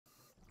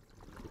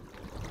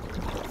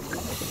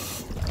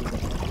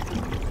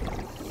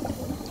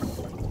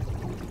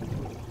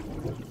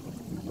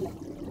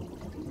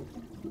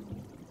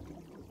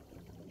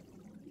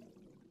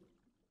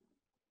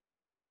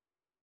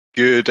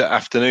Good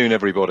afternoon,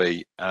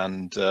 everybody,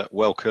 and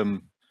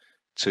welcome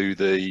to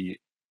the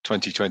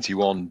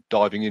 2021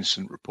 Diving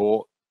Incident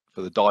Report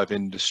for the dive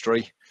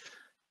industry.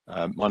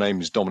 My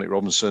name is Dominic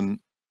Robinson.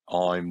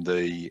 I'm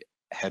the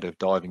Head of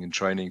Diving and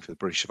Training for the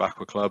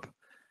British-Sub-Aqua Club,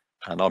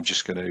 and I'm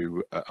just going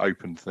to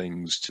open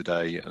things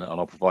today, and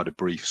I'll provide a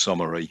brief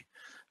summary.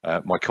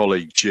 My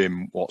colleague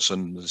Jim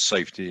Watson, the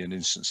Safety and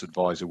Incidents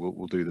Advisor,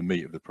 will do the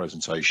meat of the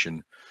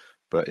presentation.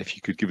 But if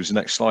you could give us the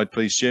next slide,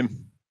 please,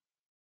 Jim.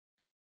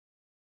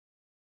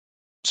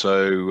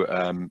 So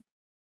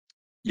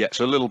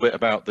so a little bit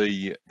about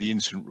the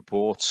incident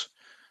report,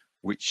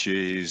 which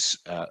is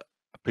a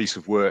piece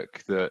of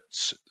work that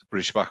the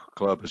British-Sub-Aqua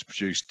Club has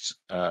produced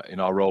in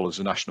our role as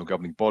a national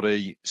governing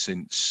body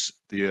since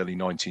the early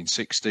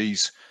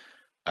 1960s.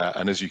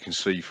 And as you can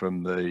see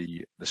from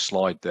the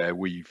slide there,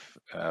 we've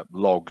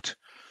logged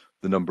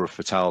the number of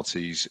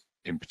fatalities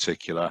in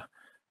particular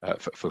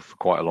for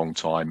quite a long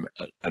time.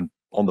 And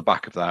on the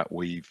back of that,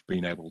 we've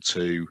been able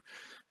to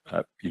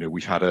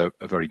we've had a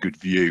very good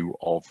view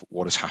of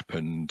what has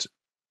happened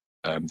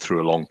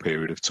through a long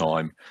period of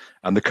time.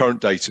 And the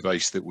current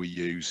database that we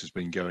use has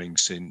been going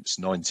since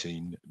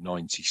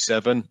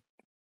 1997.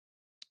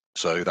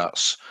 So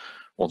that's,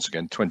 once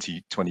again,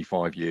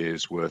 25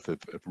 years worth of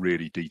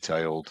really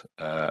detailed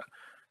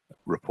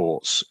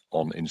reports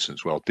on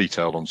incidents, well,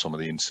 detailed on some of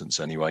the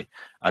incidents anyway.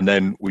 And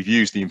then we've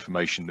used the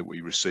information that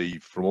we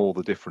receive from all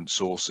the different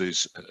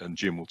sources, and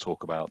Jim will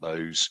talk about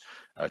those,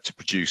 to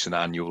produce an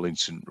annual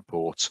incident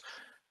report.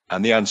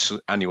 And the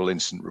annual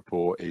incident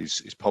report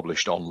is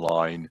published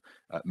online,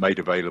 made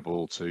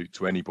available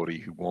to anybody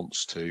who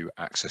wants to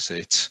access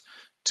it,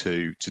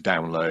 to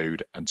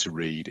download and to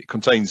read. It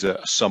contains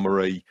a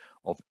summary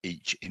of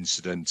each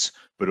incident,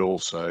 but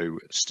also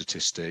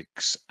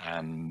statistics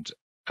and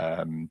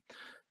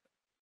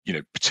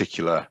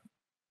particular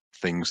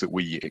things that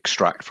we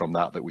extract from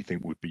that we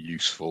think would be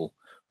useful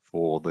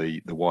for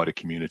the wider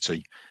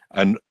community.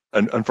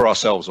 And for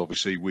ourselves,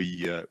 obviously, we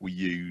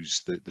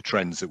use the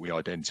trends that we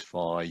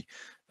identify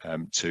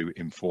to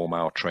inform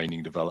our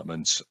training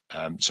development.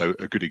 So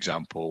a good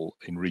example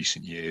in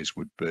recent years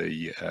would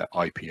be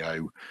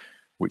IPO,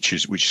 which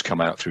has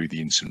come out through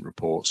the incident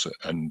reports,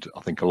 and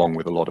I think along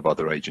with a lot of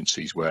other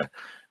agencies where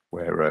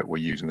we're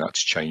using that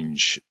to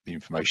change the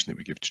information that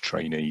we give to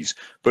trainees.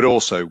 But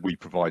also we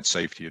provide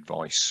safety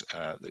advice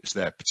that's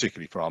there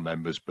particularly for our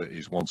members, but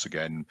is once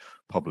again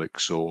public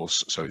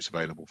source, so it's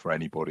available for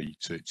anybody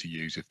to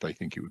use if they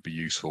think it would be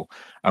useful.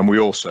 And we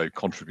also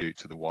contribute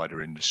to the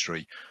wider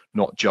industry,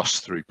 not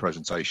just through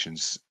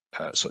presentations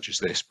such as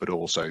this, but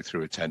also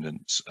through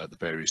attendance at the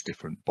various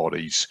different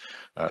bodies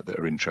that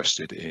are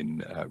interested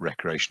in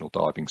recreational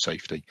diving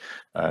safety.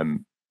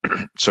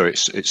 So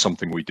it's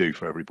something we do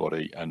for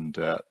everybody, and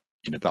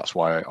that's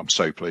why I'm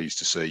so pleased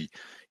to see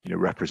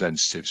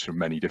representatives from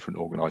many different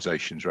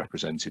organisations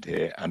represented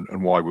here, and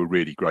why we're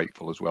really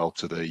grateful as well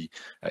to the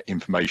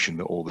information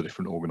that all the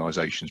different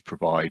organisations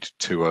provide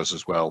to us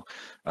as well,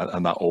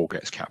 and that all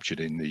gets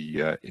captured in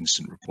the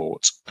incident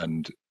report,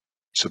 and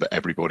so that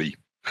everybody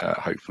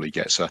hopefully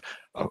gets a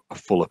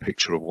fuller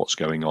picture of what's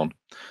going on.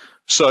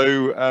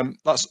 So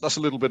that's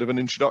a little bit of an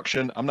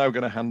introduction. I'm now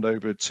going to hand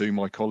over to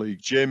my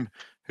colleague Jim,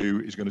 who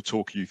is going to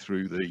talk you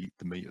through the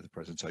meat of the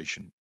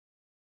presentation.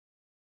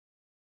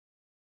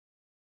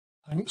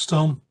 Thanks,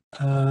 Tom.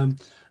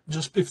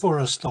 Just before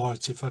I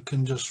start, if I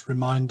can just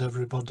remind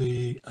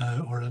everybody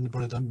or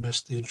anybody that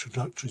missed the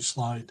introductory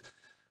slide,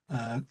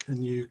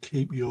 can you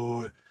keep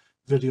your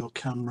video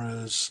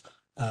cameras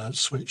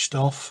switched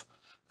off?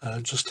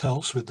 Just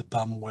helps with the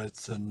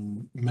bandwidth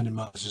and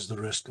minimises the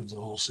risk of the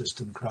whole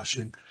system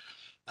crashing.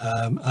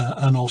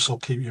 And also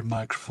keep your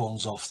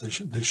microphones off.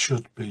 They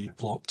should be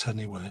blocked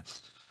anyway.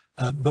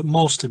 But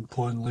most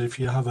importantly, if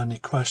you have any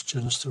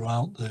questions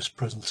throughout this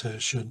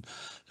presentation,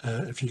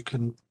 if you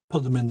can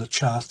put them in the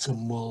chat,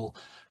 and we'll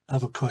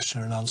have a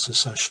question and answer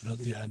session at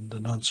the end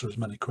and answer as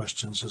many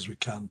questions as we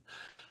can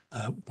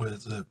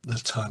with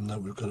the time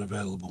that we've got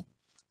available.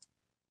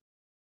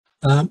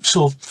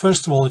 So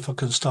first of all, if I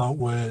can start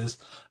with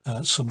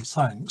some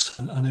thanks,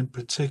 and in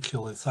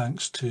particular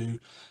thanks to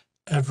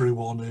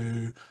everyone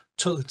who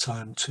took the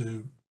time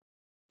to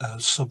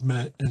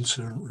submit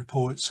incident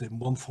reports in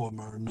one form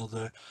or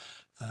another.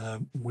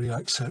 We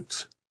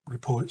accept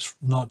reports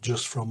not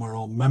just from our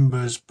own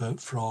members, but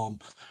from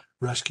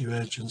rescue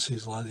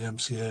agencies like the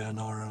MCA and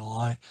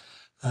RNLI,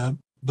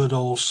 but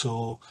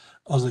also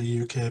other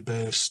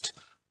UK-based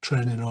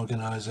training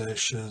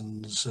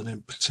organisations, and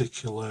in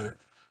particular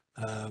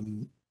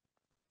the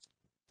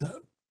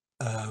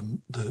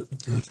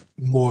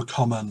more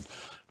common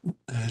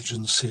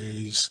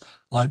agencies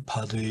like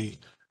PADI,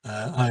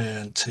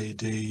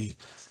 IANTD,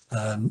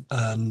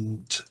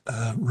 and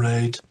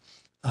RAID.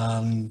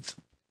 And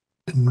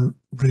in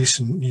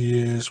recent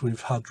years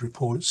we've had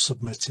reports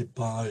submitted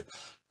by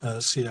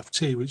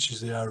CFT, which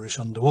is the Irish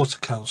Underwater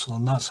Council,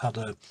 and that's had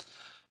an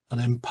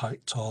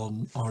impact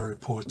on our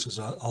report, as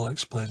I'll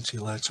explain to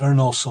you later. And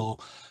also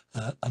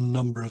a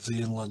number of the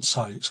inland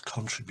sites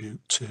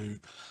contribute to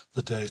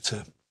the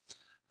data.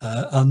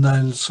 And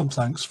then some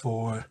thanks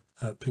for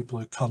people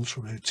who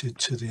contributed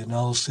to the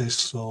analysis.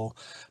 So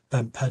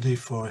Ben Peddy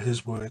for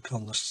his work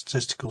on the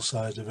statistical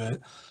side of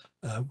it,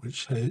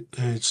 which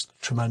aids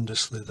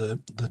tremendously the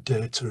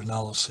data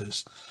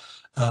analysis,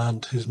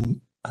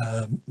 and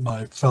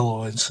my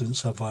fellow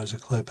incidents advisor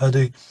Claire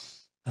Peddy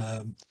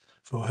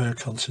for her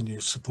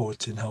continued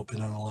support in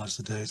helping analyse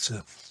the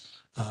data,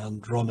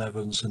 and Ron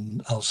Evans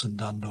and Alison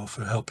Dando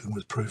for helping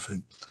with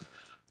proofing.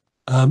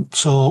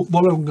 So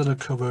what I'm going to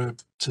cover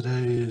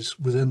today is,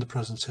 within the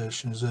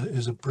presentation,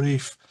 is a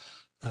brief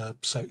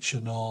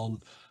section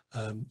on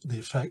the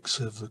effects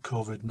of the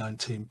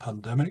COVID-19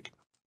 pandemic,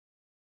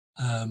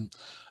 a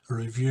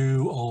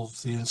review of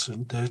the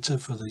incident data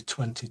for the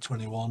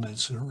 2021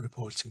 incident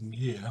reporting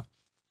year,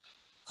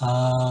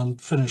 and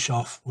finish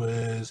off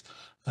with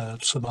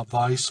some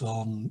advice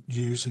on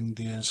using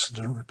the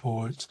incident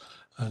report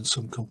and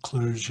some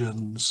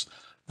conclusions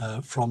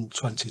from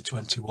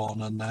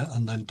 2021,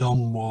 and then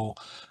Dom will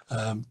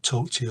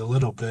talk to you a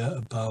little bit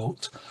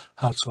about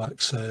how to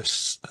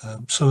access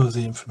some of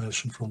the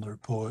information from the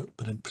report,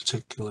 but in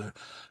particular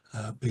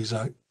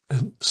BSAC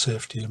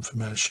safety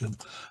information,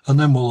 and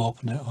then we'll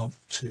open it up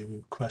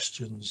to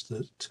questions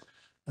that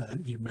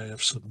you may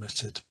have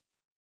submitted.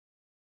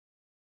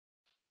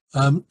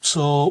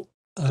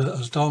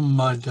 As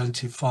Dom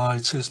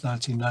identified, since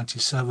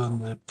 1997,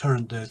 the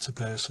current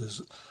database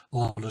has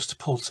allowed us to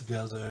pull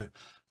together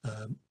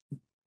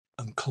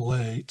and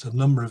collate a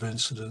number of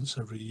incidents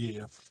every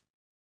year.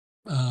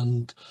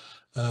 And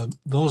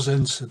those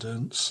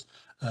incidents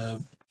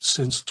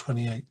since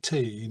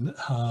 2018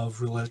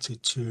 have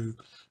related to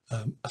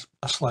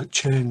a slight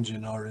change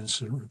in our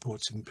incident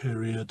reporting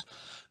period.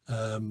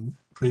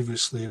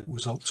 Previously it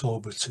was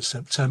October to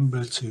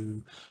September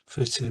to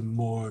fit in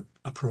more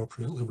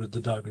appropriately with the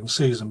diving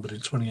season, but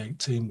in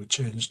 2018 we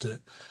changed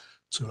it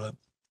to a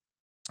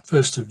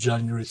 1st of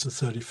January to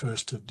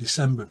 31st of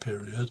December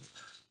period.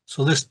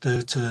 So this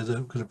data that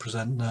I'm going to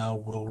present now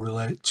will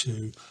relate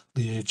to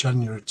the year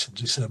January to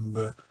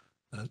December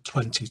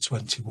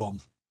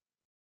 2021.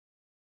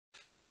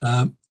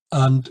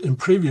 And in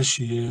previous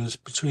years,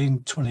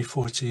 between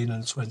 2014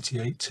 and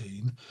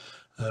 2018,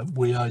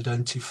 we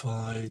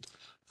identified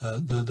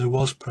that there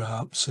was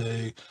perhaps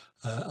a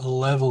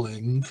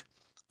levelling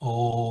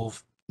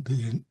of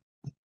the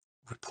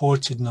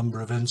reported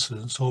number of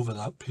incidents over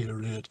that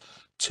period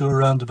to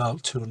around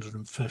about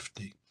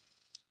 250.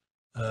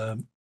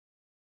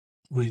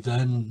 We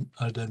then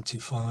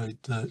identified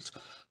that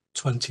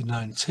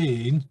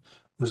 2019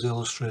 was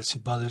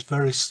illustrated by this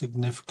very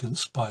significant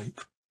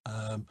spike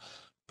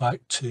back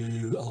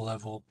to a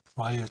level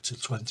prior to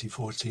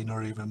 2014,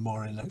 or even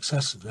more in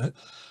excess of it.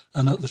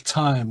 And at the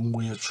time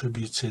we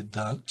attributed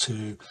that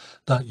to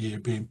that year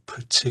being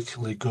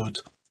particularly good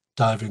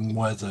diving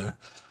weather,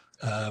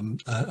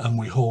 and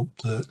we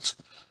hoped that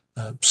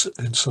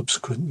in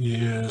subsequent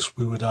years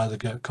we would either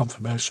get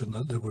confirmation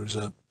that there was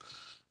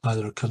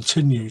either a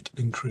continued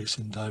increase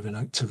in diving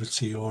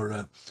activity or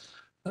a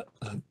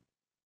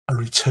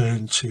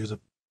return to the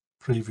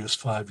previous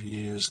 5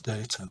 years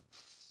data.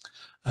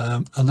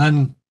 And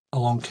then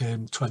along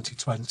came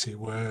 2020,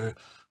 where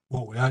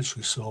what we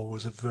actually saw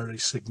was a very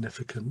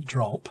significant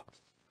drop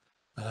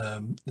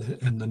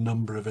in the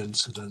number of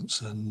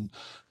incidents, and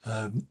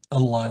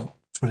unlike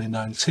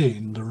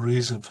 2019, the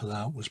reason for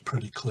that was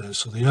pretty clear.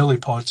 So the early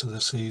part of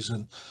the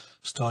season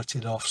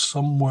started off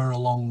somewhere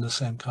along the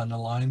same kind of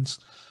lines,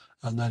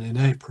 and then in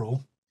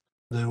April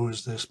there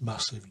was this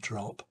massive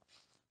drop,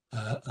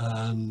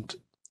 and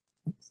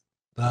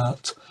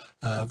that,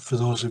 for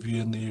those of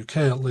you in the UK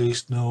at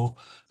least, know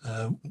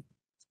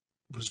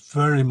was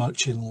very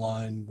much in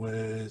line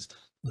with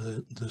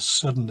the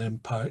sudden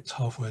impact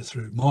halfway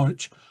through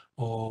March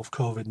of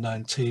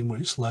COVID-19,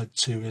 which led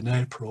to, in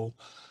April,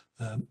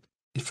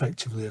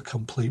 effectively a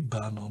complete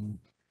ban on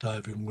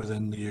diving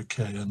within the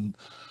UK. And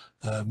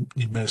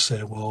you may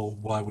say, well,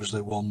 why was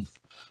there one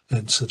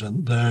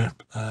incident there?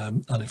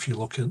 And if you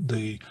look at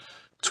the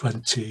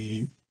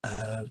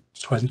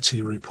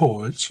 2020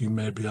 reports, you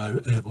may be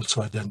able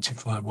to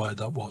identify why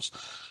that was.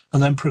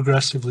 And then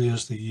progressively,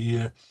 as the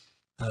year,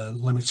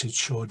 limited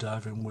shore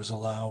diving was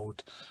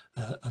allowed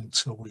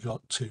until we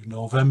got to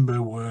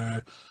November,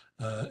 where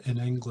in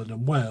England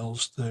and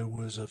Wales there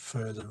was a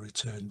further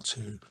return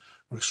to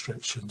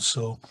restrictions.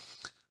 So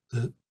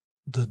the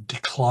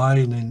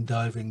decline in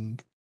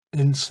diving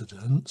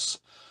incidents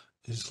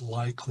is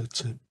likely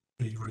to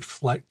be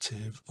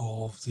reflective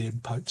of the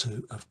impact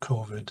of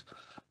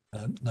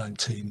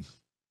COVID-19.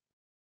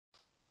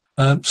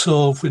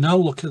 So if we now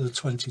look at the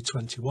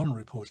 2021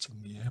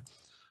 reporting year,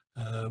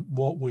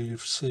 what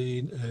we've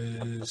seen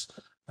is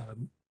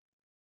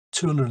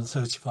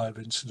 235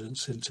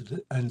 incidents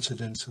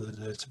entered into the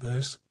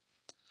database,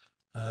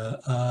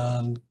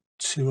 and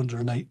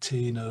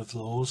 218 of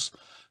those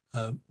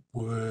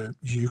were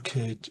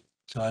UK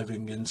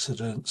diving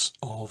incidents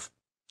of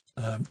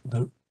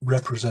that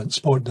represent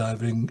sport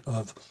diving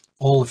of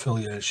all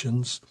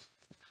affiliations,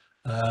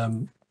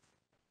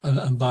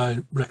 and by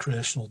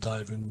recreational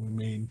diving we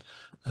mean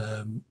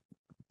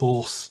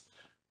both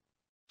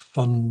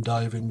fun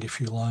diving, if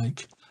you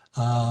like,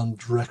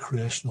 and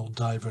recreational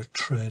diver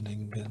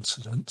training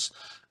incidents.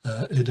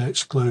 It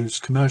excludes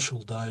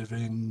commercial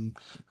diving,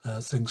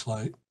 things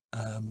like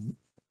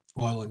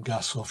oil and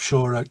gas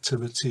offshore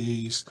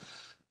activities,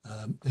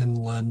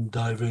 inland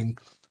diving,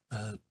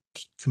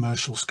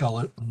 commercial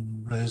scallop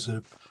and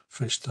razor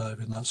fish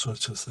diving, that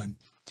sort of thing.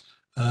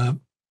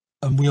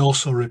 And we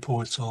also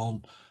report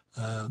on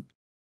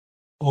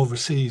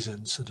overseas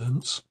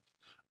incidents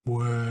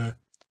where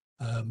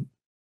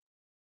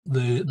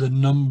the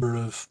number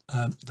of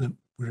the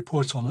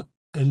report on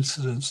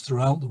incidents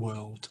throughout the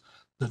world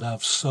that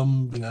have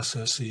some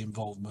BSAC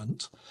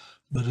involvement,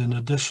 but in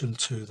addition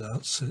to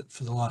that,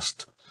 for the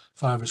last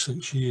 5 or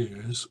 6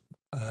 years,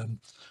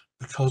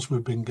 because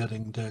we've been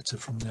getting data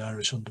from the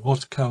Irish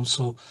Underwater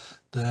Council,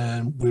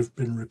 then we've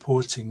been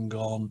reporting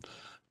on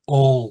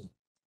all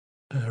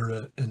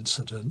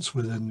incidents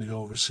within the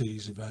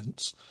overseas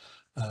events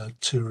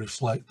to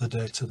reflect the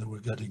data that we're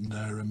getting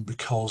there, and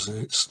because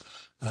it's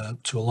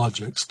to a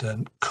large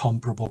extent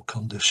comparable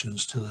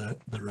conditions to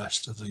the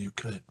rest of the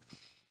UK.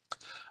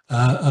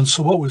 And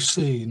so what we've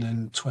seen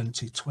in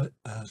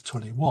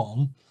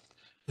 2021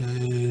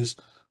 is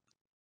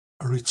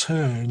a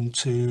return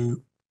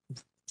to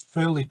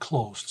fairly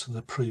close to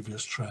the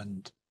previous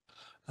trend,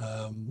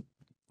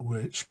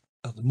 which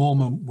at the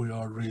moment we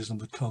are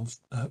reasonably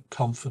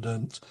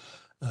confident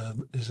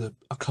is a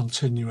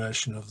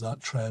continuation of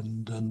that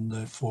trend, and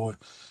therefore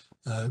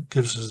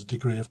gives us a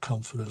degree of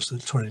confidence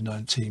that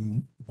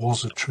 2019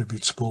 was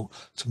attributable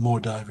to more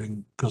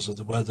diving because of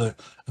the weather,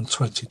 and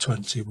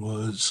 2020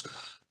 was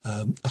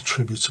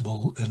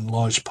attributable in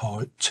large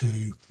part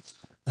to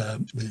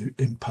the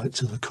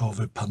impact of the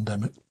COVID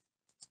pandemic.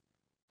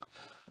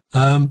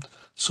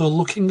 So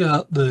looking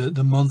at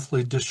the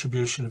monthly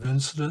distribution of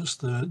incidents,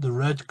 the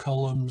red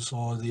columns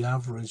are the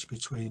average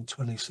between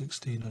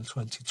 2016 and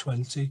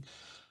 2020.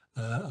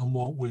 And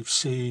what we've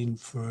seen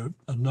for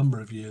a number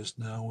of years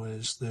now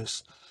is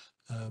this,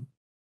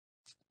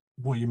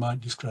 what you might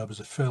describe as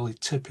a fairly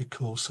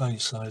typical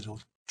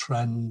sinusoidal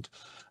trend,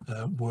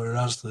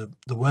 whereas the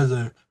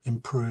weather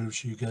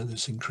improves, you get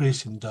this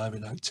increase in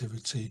diving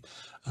activity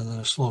and then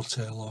a slow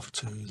tail off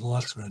to the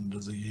latter end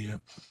of the year.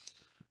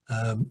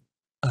 And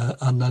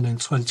then in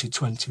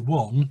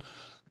 2021,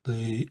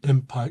 the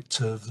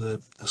impact of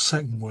the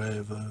second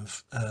wave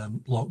of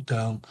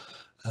lockdown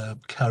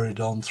carried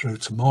on through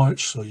to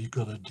March, so you've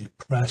got a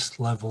depressed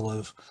level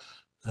of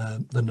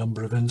the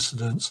number of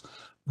incidents,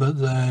 but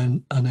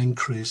then an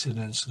increase in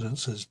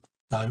incidents as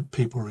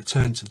people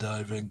return to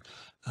diving,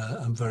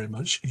 and very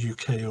much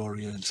UK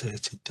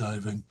orientated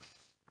diving,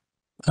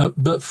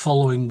 but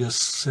following a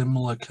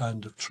similar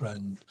kind of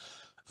trend.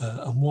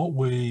 And what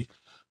we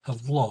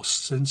have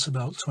lost since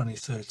about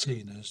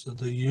 2013 is that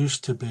there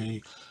used to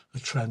be a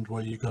trend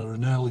where you got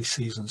an early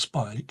season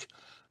spike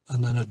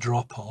and then a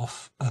drop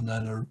off and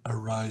then a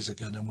rise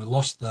again, and we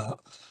lost that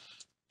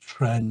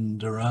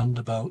trend around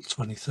about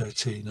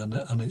 2013,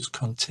 and it's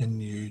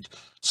continued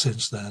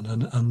since then.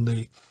 And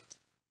the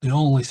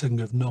only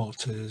thing of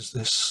note is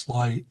this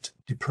slight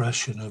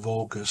depression of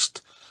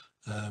August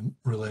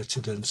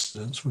related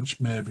incidents,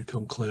 which may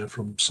become clear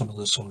from some of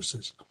the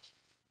sources.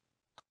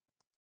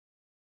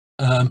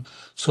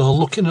 So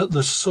looking at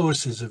the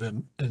sources of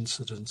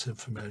incident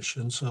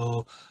information,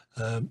 so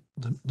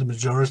the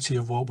majority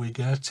of what we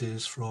get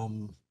is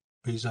from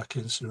BSAC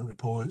incident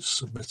reports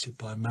submitted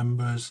by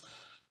members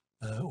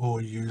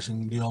or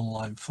using the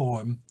online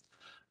form,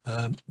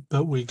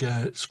 but we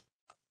get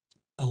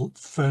a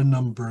fair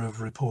number of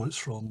reports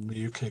from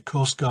the UK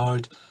Coast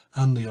Guard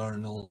and the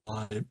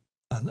RNLI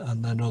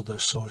and then other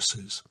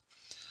sources.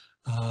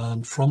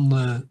 And from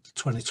the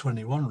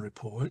 2021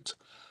 report,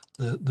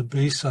 the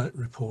BSAC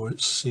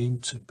reports seem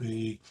to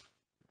be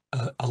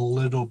a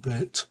little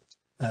bit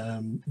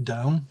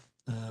down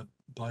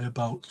by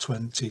about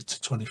 20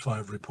 to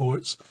 25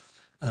 reports,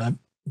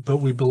 but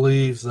we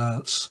believe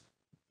that's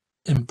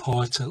in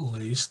part at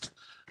least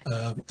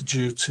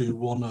due to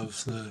one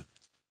of the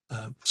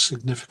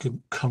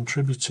significant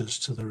contributors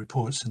to the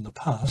reports in the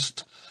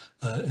past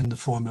in the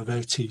form of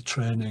AT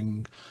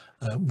training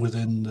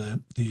within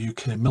the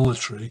UK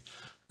military,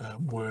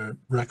 where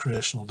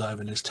recreational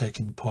diving is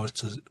taking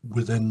part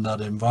within that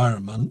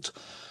environment,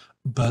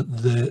 but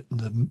they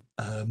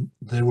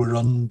were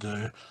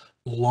under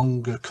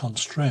longer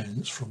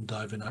constraints from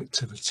diving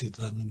activity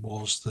than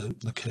was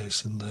the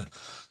case in the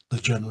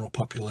general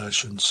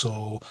population.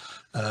 So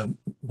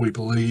we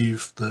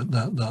believe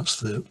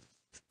that's the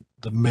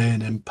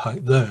main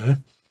impact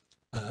there,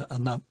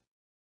 and that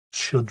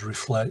should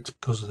reflect,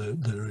 because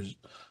there is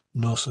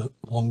no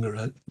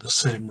longer the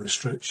same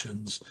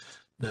restrictions,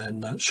 then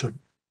that should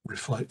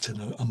reflect in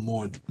a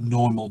more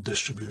normal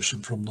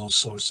distribution from those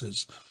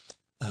sources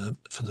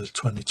for the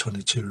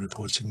 2022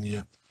 reporting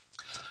year.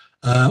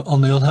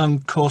 On the other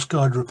hand, Coast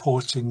Guard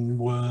reporting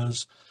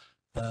was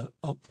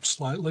up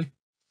slightly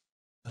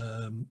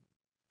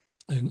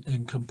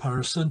in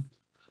comparison,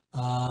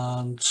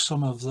 and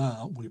some of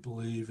that we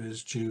believe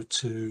is due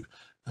to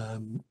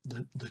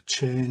the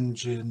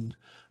change in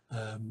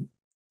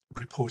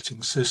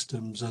reporting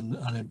systems, and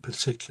in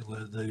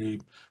particular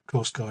the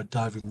Coast Guard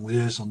Diving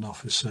Liaison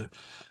Officer,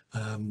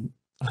 and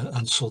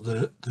so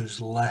there's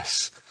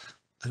less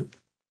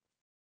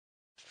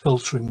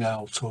filtering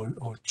out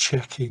or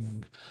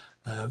checking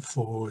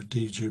for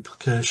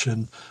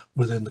deduplication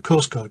within the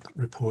Coast Guard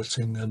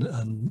reporting.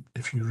 And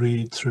if you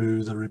read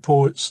through the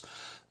reports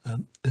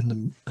in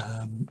the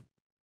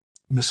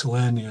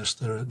miscellaneous,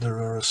 there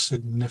are a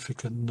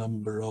significant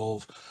number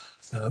of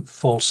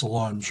false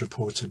alarms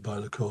reported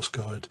by the Coast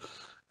Guard,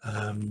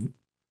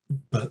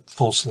 but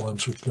false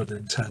alarms with good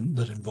intent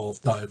that involve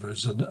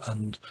divers,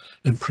 and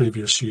in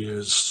previous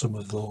years some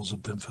of those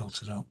have been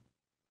filtered out.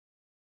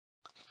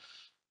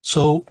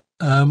 So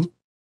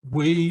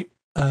we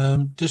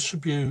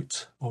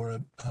distribute or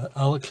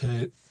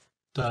allocate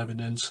diving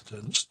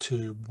incidents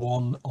to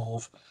one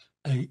of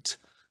 8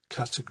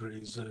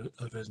 categories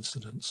of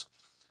incidents,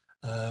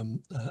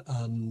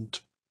 and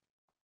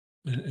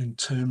in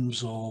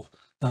terms of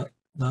that,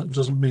 that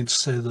doesn't mean to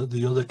say that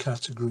the other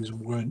categories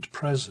weren't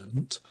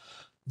present,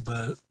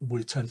 but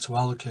we tend to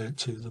allocate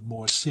to the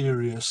more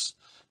serious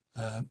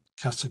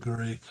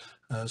category.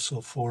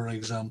 So for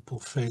example,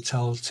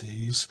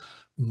 fatalities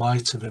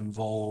might have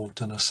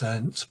involved an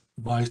ascent,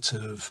 might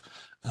have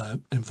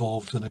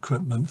involved an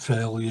equipment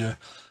failure,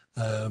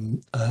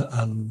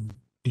 and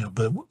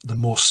but the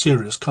more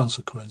serious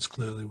consequence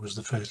clearly was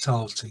the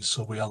fatality,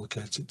 so we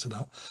allocate it to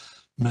that.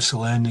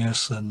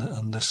 Miscellaneous,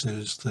 and this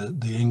is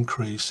the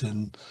increase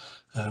in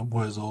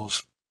where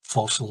those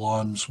false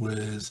alarms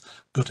with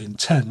good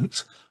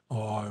intent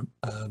are,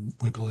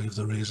 we believe,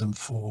 the reason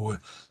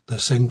for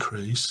this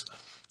increase,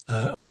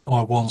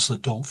 are ones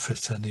that don't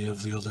fit any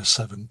of the other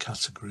 7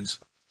 categories.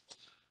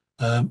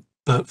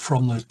 But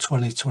from the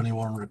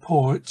 2021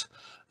 report,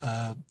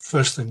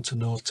 first thing to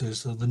note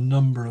is that the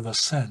number of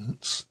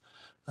ascents,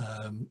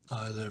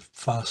 either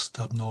fast,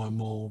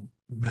 abnormal,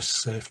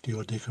 missed safety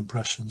or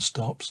decompression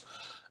stops,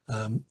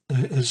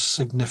 is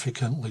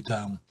significantly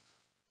down.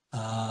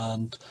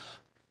 And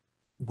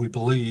we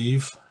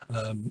believe,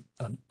 and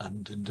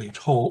indeed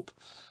hope,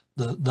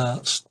 that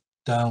that's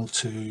down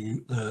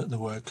to the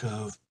work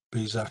of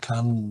BSAC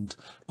and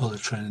other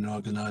training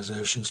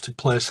organisations to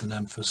place an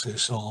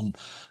emphasis on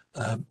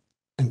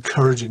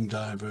encouraging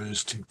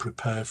divers to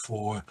prepare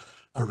for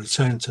a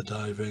return to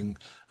diving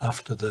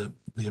after the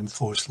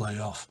enforced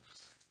layoff,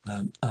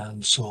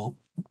 and so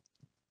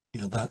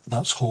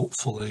that's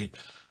hopefully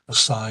a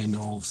sign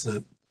of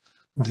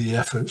the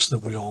efforts that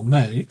we all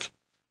make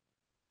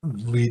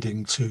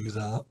leading to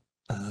that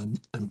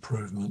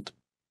improvement.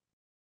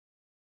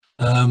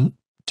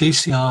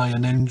 DCI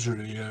and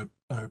injury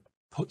are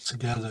put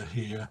together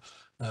here,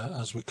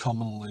 as we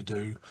commonly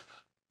do,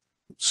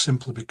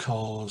 simply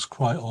because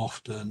quite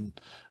often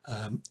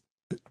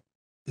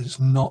it's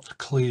not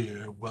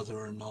clear whether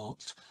or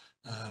not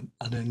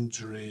an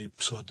injury,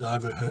 so a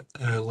diver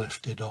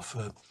airlifted off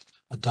a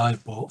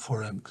dive boat,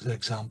 for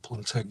example,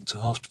 and taken to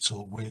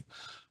hospital,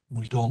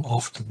 we don't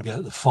often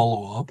get the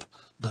follow-up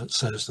that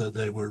says that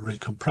they were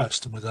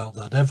recompressed, and without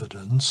that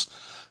evidence,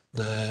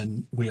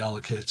 then we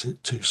allocate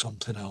it to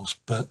something else.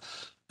 But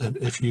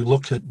if you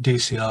look at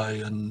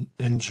DCI and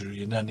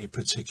injury in any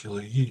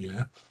particular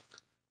year,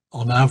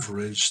 on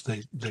average,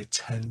 they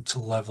tend to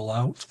level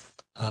out,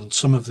 and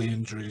some of the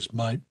injuries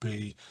might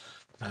be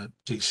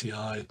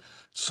DCI,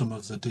 some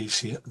of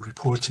the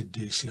reported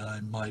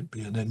DCI might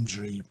be an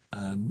injury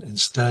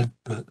instead,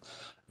 but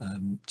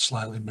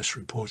slightly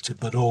misreported.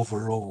 But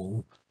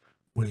overall,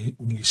 we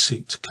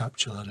seek to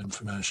capture that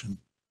information.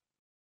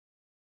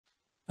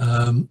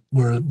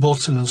 We're at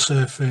boating and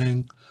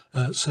surfing,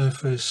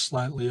 surface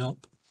slightly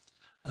up,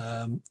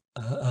 and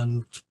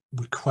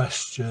we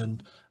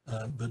question,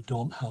 but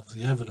don't have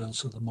the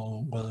evidence at the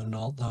moment, whether or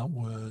not that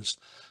was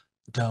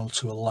down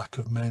to a lack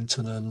of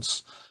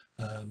maintenance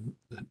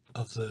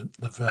of the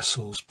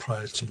vessels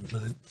prior to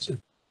the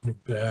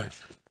repair.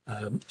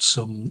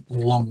 Some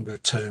longer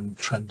term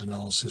trend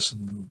analysis,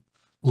 and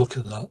look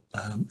at that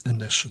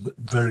initially,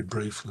 very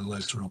briefly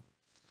later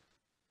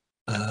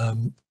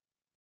on.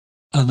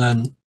 And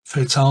then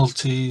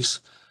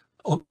fatalities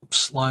up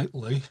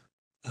slightly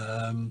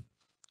in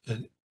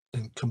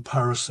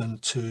comparison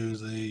to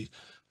the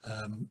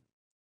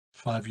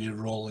 5-year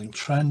rolling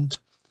trend,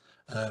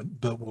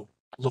 but we'll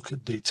look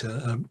at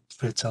detail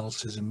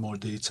fatalities in more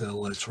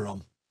detail later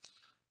on.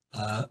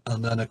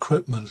 And then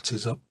equipment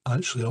is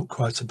actually up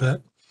quite a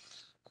bit,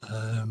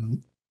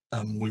 and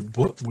we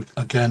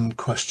again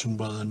question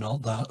whether or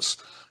not that's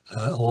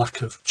a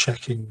lack of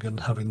checking and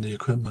having the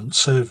equipment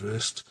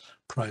serviced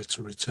prior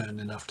to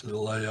returning after the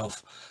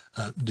layoff,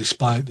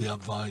 despite the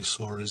advice,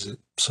 or is it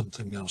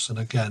something else? And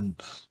again,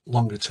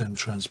 longer term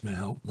trends may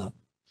help that.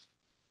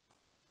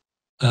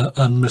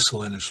 And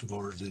miscellaneous we've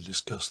already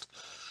discussed.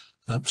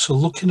 So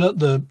looking at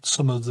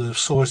some of the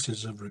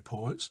sources of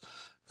reports,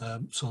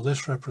 so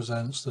this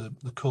represents the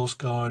Coast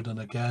Guard, and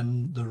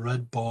again the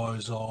red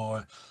bars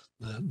are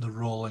the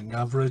rolling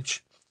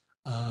average,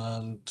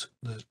 and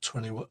the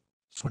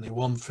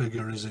 21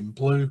 figure is in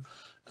blue,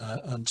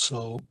 and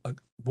so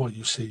what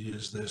you see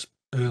is this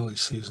early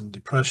season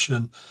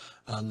depression,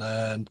 and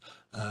then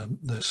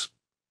this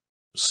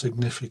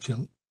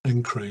significant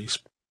increase,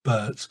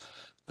 but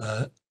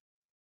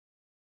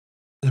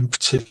in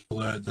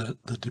particular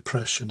the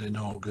depression in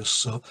August.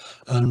 So,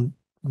 and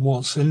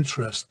what's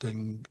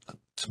interesting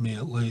to me,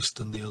 at least,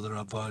 and the other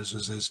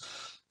advisors, is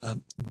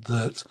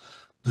that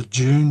the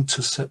June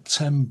to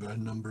September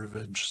number of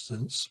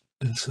incidents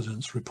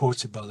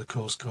reported by the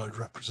Coast Guard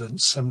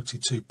represents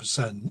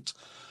 72%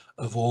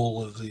 of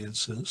all of the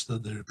incidents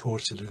that they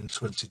reported in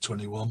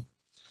 2021.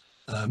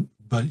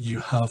 But you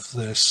have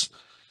this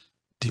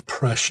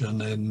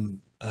depression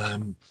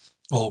in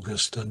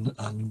August,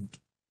 and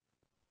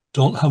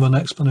don't have an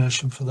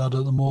explanation for that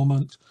at the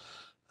moment.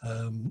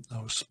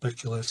 I was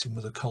speculating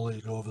with a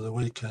colleague over the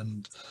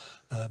weekend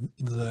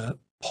that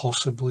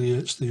possibly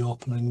it's the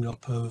opening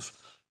up of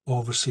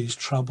overseas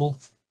travel,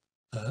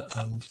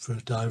 and for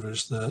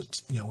divers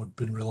that have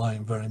been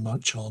relying very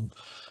much on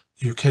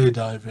UK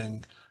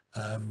diving,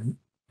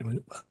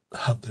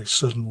 had they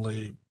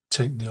suddenly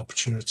taken the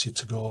opportunity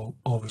to go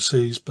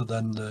overseas, but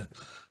then the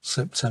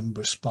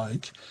September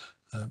spike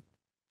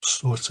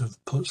sort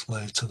of puts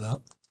lay to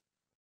that.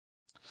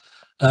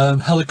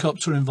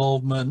 Helicopter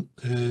involvement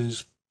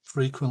is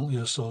frequently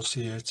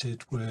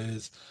associated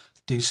with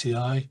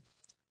DCI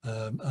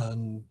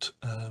and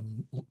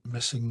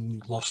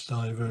missing lost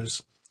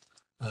divers,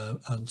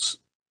 and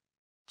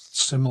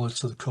similar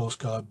to the Coast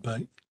Guard,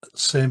 but at the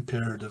same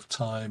period of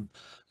time,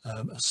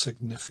 a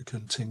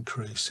significant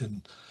increase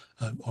in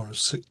or a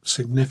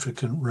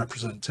significant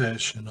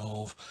representation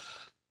of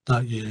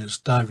that year's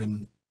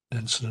diving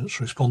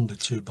incidents responded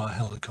to by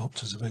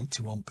helicopters of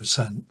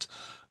 81%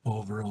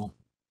 overall.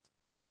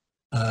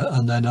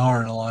 And then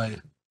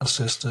RNLI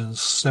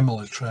assistance,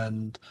 similar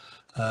trend.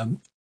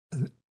 In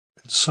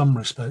some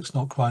respects,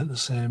 not quite the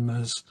same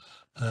as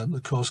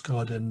the Coast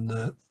Guard,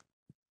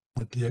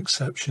 with the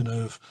exception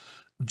of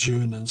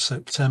June and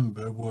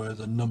September, where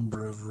the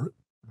number of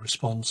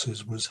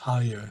responses was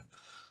higher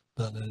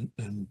than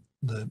in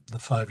the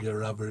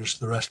 5-year average.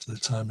 The rest of the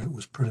time it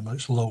was pretty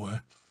much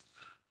lower,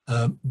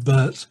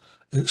 but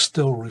it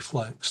still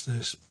reflects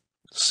this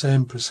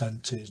same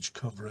percentage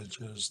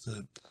coverage as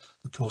the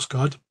Coast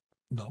Guard,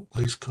 not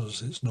least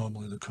because it's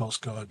normally the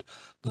Coast Guard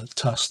that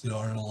tasks the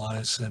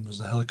RNLI, same as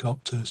the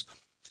helicopters.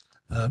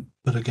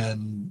 But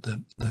again,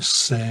 the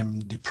same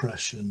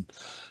depression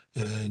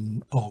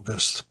in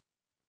August.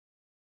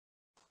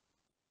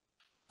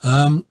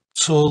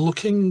 So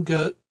looking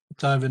at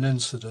diving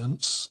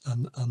incidents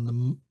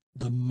and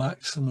the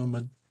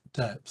maximum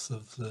depth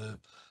of the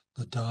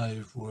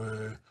dive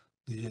where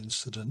the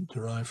incident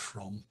derived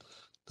from,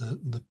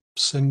 the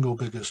single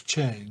biggest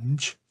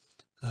change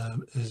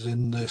is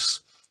in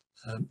this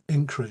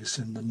increase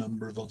in the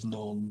number of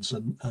unknowns,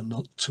 and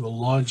not to a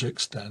large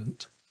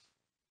extent,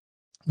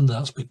 and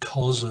that's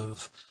because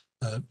of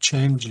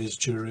changes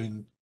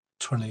during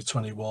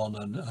 2021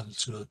 and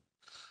to a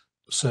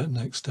certain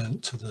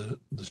extent to the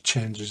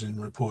changes in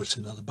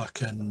reporting at the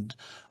back end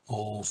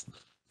of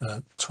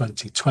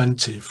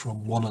 2020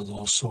 from one of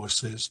those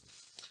sources,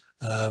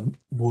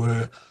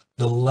 where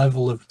the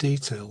level of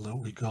detail that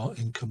we got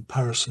in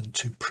comparison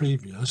to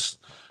previous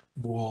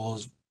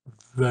was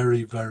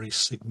very, very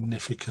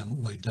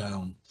significantly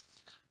down.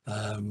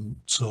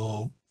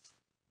 So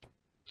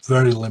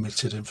very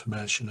limited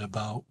information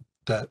about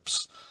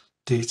depths,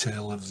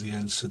 detail of the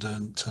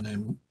incident, and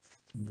in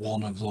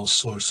one of those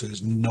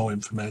sources, no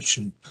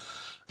information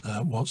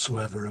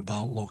whatsoever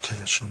about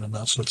location and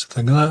that sort of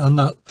thing. And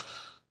that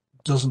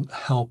doesn't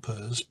help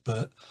us,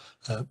 but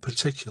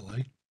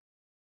particularly.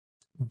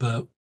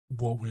 But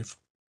what we've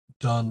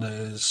done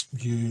is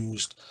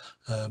used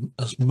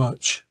as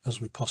much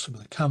as we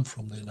possibly can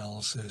from the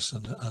analysis,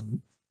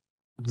 and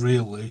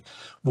really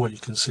what you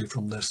can see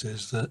from this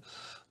is that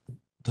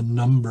the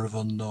number of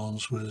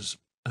unknowns was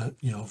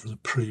over the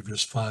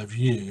previous 5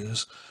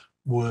 years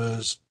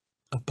was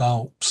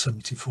about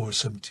 74,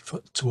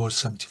 75 towards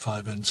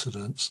 75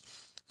 incidents,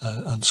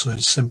 and so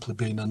it's simply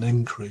been an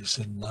increase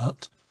in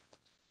that,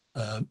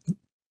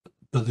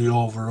 but the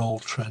overall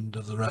trend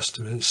of the rest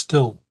of it is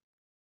still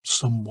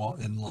somewhat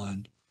in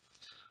line.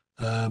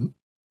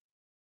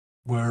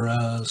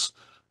 Whereas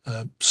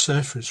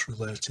surface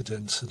related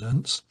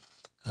incidents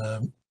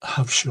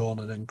have shown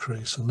an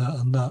increase, and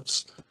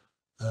that's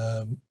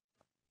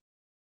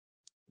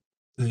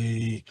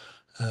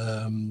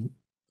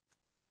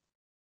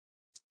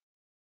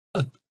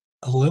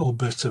a little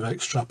bit of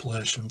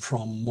extrapolation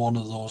from one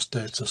of those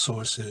data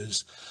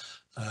sources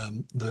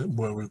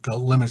where we've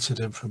got limited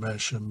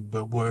information,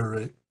 but where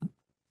it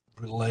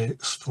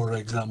relates, for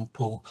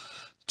example,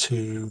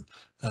 to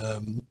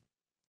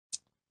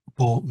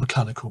boat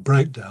mechanical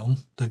breakdown,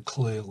 then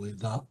clearly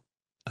that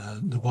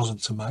there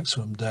wasn't a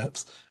maximum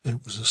depth,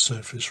 it was a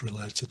surface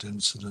related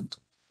incident.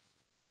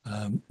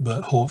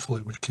 But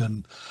hopefully we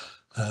can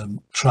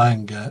try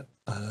and get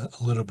a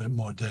little bit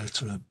more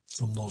data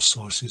from those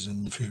sources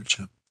in the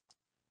future.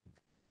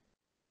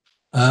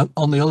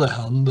 On the other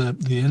hand,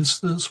 the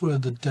incidents where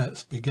the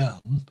depth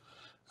began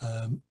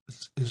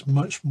is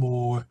much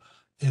more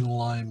in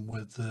line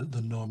with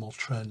the normal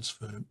trends.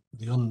 For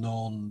the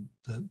unknown,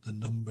 the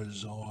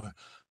numbers are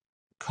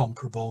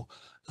comparable,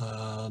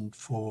 and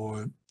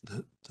for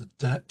the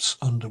depths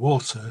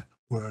underwater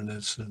where an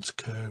incident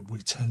occurred, we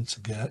tend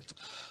to get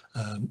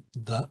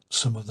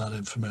some of that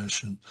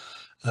information.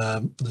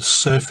 The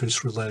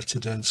surface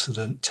related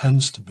incident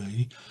tends to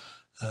be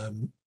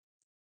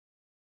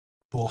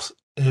both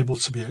able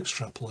to be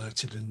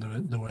extrapolated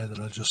in the way that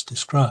I just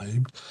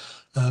described,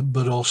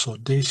 but also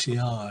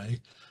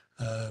DCI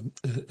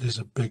is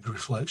a big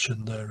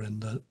reflection there, in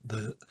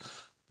that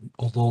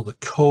although the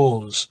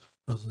cause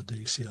of the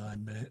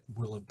DCI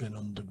will have been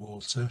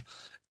underwater,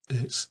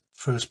 it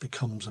first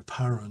becomes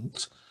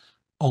apparent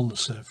on the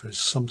surface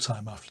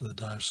sometime after the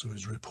dive, so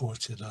is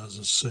reported as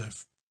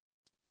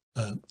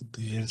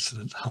the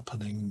incident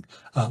happening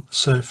at the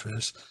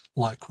surface.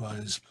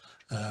 Likewise,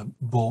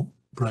 boat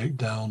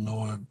breakdown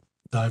or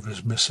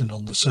divers missing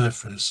on the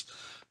surface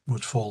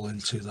would fall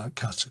into that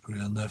category,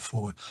 and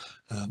therefore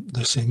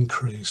this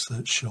increase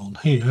that's shown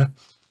here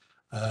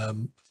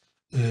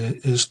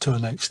is to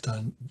an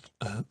extent,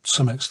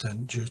 some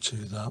extent, due to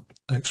that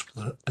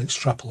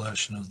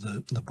extrapolation of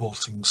the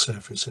boating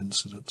surface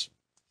incidents.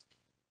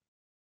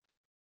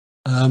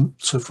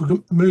 So if we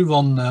can move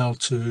on now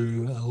to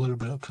a little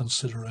bit of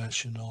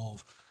consideration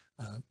of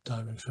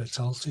diving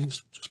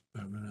fatalities, just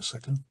bear with me a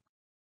second.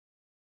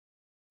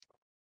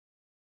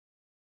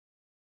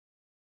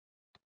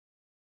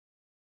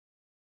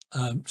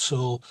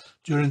 So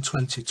during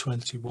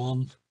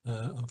 2021,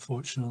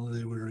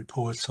 unfortunately, we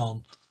report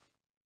on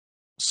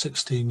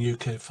 16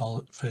 UK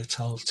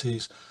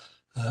fatalities,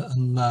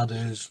 and that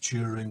is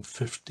during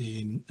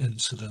 15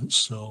 incidents.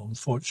 So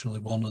unfortunately,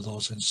 one of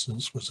those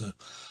incidents was a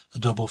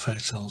double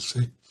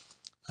fatality.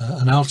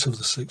 And out of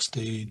the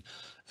 16,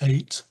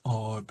 8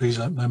 are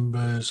BSAC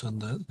members,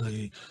 and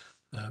the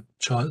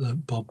chart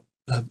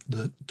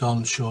that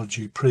Don showed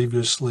you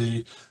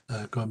previously,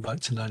 going back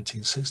to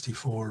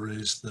 1964,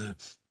 is the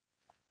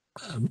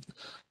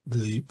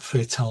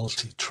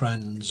fatality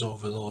trends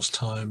over those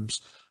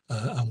times.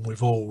 And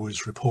we've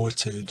always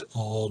reported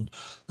on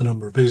the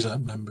number of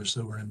BSAC members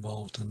that were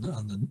involved and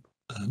the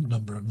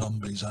number of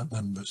non-BSAC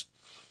members.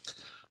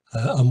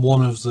 And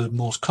one of the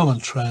most common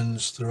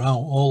trends throughout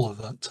all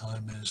of that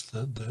time is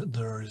that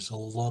there is a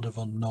lot of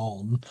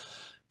unknown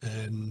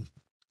in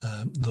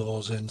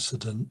those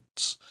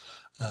incidents,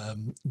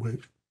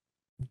 which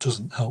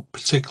doesn't help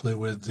particularly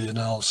with the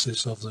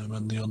analysis of them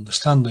and the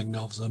understanding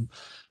of them.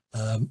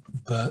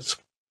 But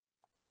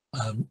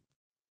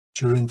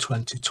during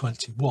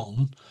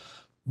 2021,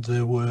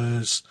 there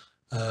was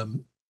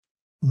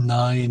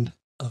 9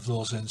 of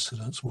those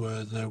incidents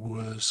where there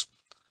was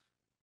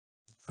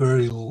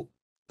very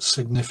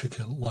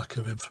significant lack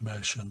of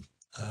information.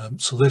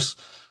 So this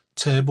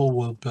table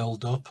will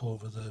build up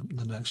over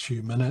the next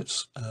few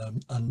minutes,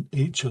 and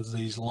each of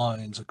these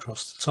lines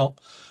across the top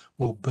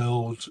will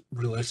build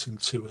relating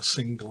to a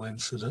single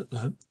incident,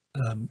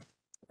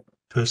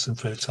 person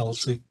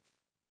fatality,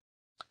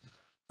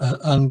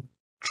 and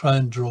try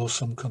and draw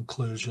some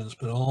conclusions,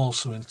 but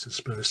also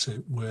intersperse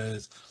it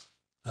with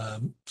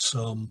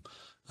some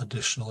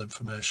additional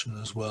information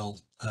as well,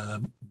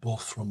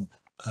 both from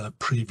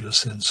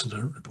previous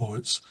incident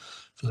reports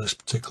for this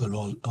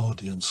particular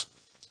audience.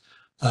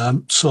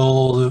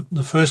 So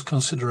the first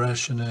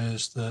consideration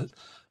is that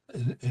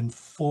in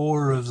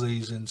 4 of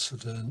these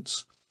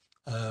incidents,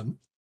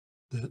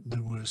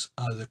 there was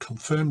either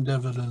confirmed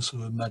evidence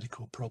of a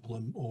medical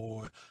problem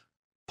or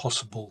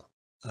possible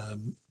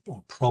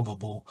or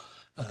probable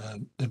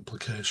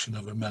implication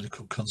of a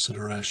medical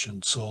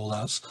consideration. So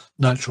that's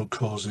natural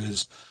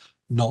causes,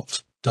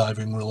 not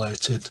diving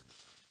related.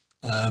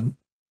 And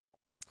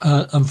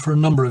for a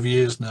number of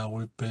years now,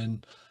 we've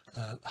been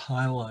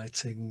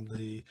highlighting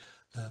the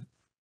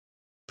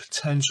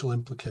potential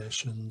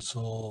implications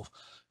of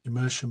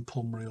immersion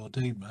pulmonary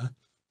edema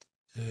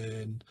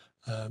in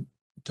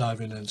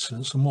diving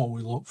incidents. And what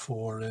we look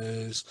for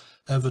is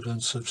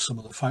evidence of some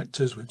of the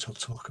factors, which I'll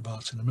talk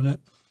about in a minute.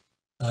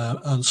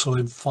 And so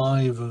in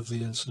 5 of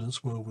the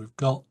incidents where we've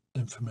got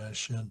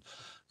information,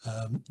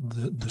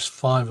 there's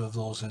 5 of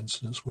those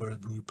incidents where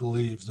we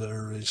believe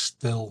there is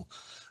still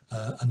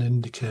an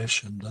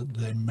indication that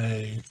they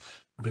may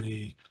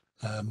be,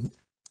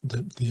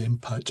 that the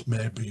impact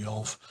may be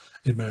of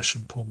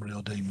immersion pulmonary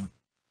edema.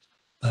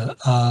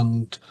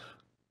 And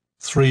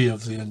 3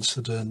 of the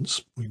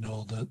incidents, we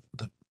know that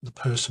the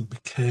person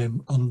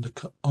became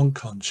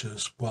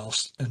unconscious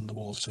whilst in the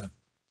water.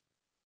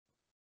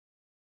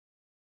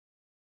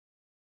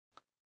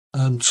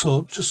 And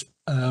so just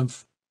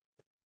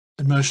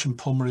immersion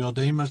pulmonary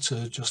edema,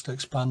 to just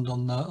expand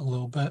on that a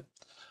little bit.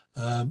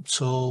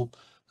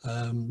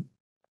 In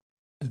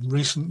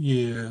recent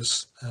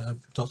years,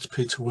 Dr.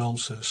 Peter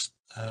Wilmshurst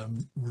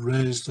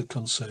raised the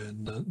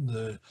concern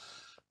that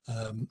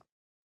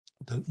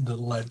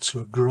led to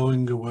a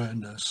growing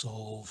awareness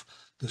of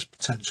this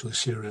potentially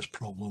serious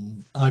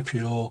problem.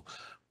 IPO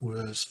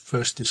was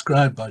first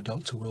described by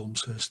Dr.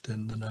 Wilmshurst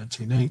in the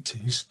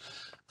 1980s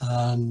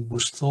and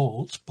was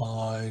thought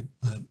by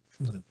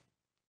the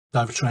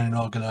diver training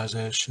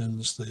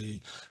organisations, the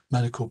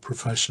medical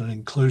profession,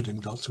 including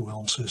Dr.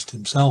 Wilmshurst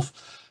himself,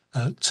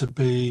 to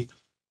be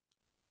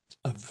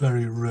a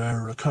very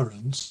rare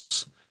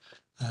occurrence.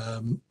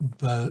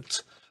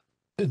 But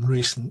in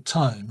recent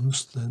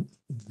times,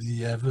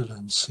 the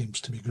evidence seems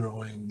to be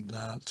growing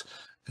that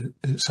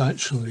it's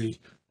actually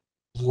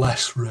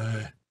less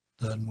rare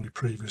than we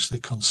previously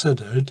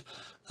considered,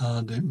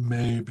 and it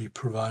may be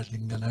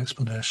providing an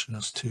explanation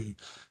as to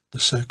the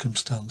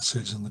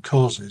circumstances and the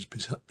causes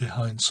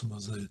behind some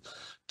of the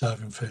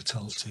diving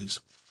fatalities.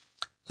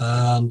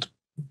 And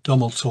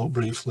Dom will talk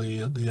briefly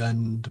at the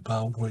end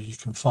about where you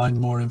can find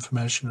more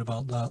information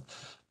about that.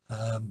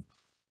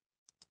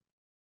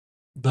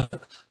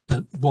 But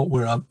what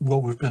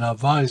we've been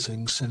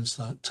advising since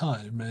that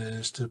time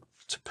is to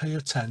pay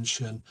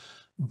attention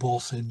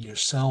both in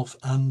yourself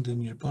and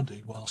in your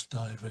body whilst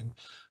diving.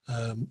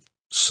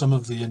 Some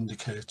of the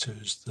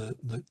indicators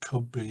that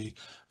could be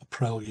a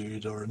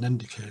prelude or an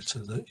indicator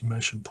that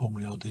immersion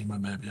pulmonary edema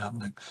may be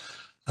happening,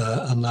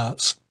 and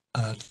that's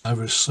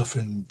divers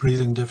suffering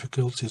breathing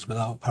difficulties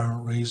without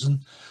apparent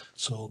reason,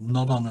 so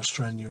not on a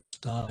strenuous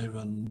dive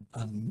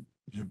and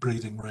your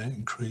breathing rate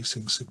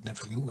increasing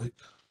significantly.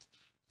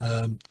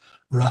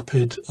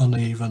 Rapid,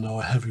 uneven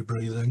or heavy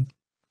breathing,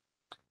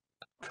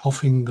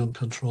 coughing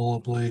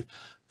uncontrollably,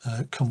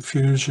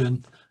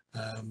 confusion,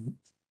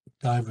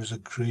 divers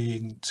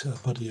agreeing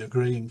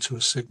to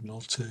a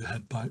signal to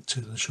head back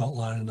to the shot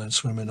line and then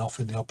swimming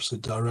off in the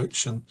opposite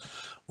direction,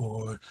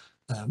 or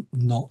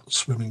not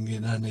swimming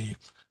in any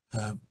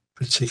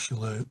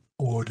particular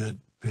ordered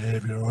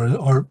behavior,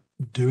 or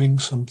doing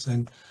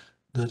something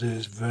that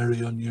is very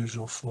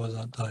unusual for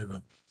that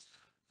diver.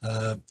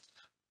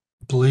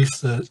 Belief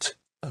that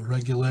a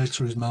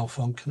regulator is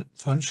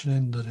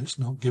malfunctioning, that it's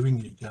not giving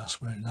you gas,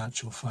 where in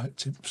actual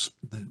fact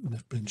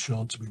they've been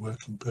shown to be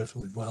working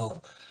perfectly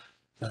well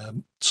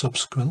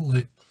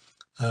subsequently,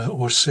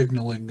 or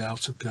signalling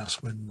out of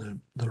gas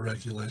when the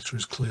regulator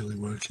is clearly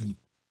working,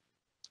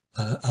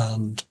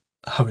 and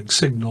having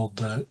signaled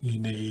that you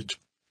need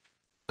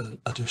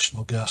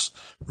additional gas,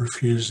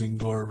 refusing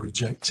or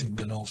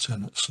rejecting an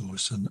alternate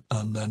source, and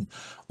then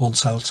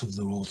once out of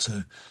the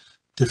water,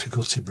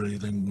 difficulty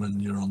breathing when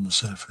you're on the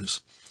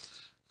surface.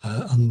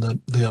 And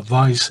the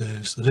advice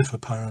is that if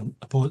apparent,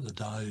 abort the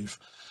dive,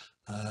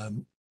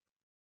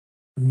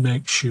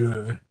 make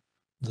sure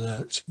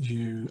that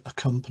you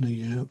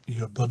accompany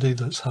your buddy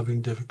that's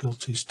having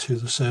difficulties to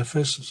the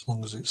surface, as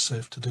long as it's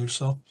safe to do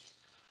so.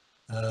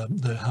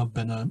 There have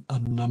been a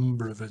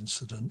number of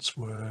incidents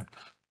where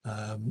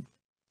the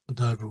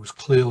diver was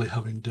clearly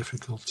having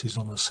difficulties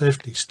on a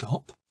safety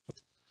stop,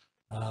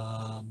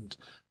 and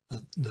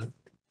the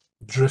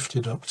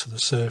drifted up to the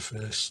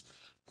surface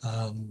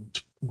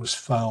and was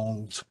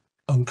found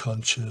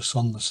unconscious,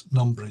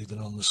 non-breathing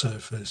on the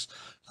surface,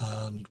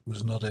 and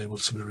was not able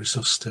to be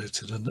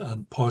resuscitated,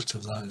 and part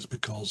of that is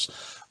because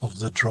of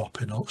the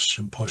drop in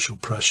oxygen partial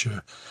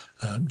pressure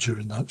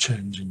during that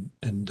change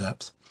in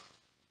depth.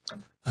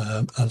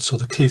 And so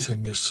the key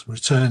thing is to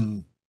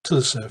return to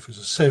the surface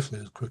as safely,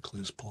 as quickly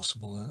as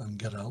possible, and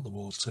get out of the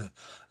water,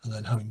 and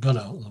then having got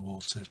out of the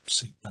water,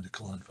 seek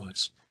medical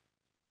advice.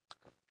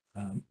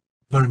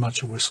 Very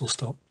much a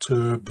whistle-stop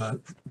tour,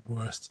 but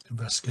worth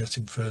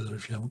investigating further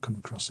if you haven't come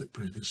across it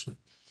previously.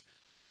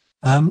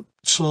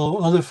 So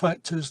other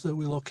factors that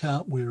we look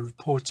at, we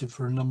reported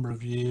for a number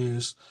of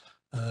years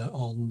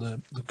on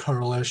the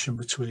correlation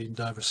between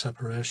diver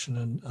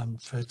separation and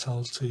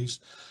fatalities,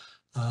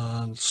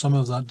 and some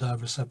of that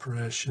diver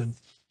separation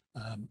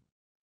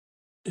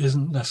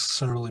isn't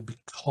necessarily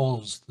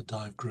because the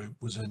dive group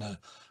was in a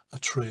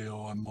trio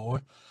or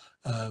more,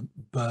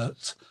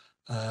 but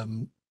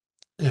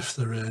if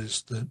there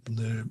is,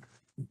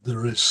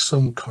 there is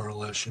some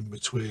correlation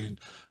between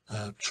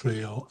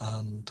trio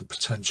and the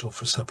potential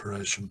for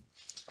separation.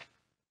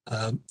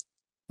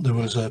 There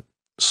was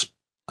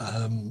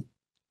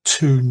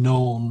two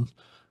known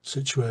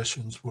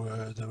situations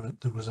where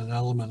there was an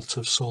element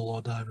of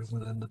solo diving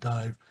within the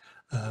dive,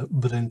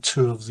 but in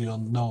two of the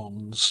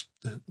unknowns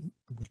that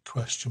we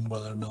question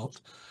whether or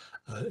not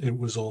it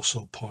was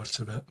also part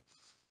of it,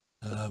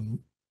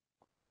 and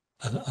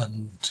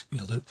you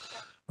know,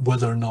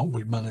 whether or not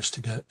we managed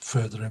to get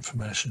further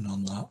information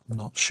on that, I'm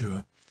not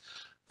sure.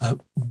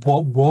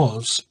 What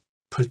was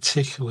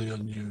particularly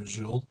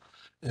unusual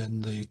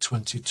in the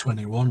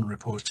 2021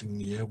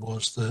 reporting year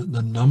was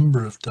the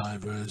number of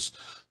divers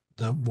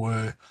that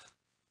were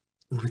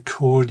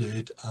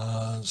recorded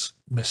as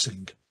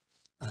missing,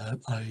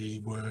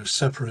 i.e. were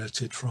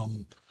separated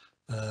from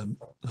the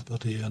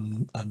body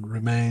and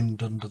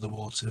remained under the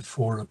water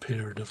for a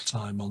period of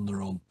time on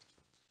their own.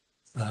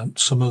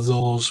 Some of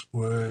those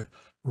were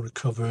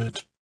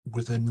recovered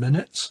within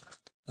minutes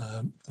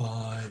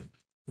by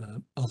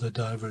other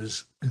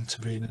divers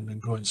intervening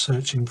and going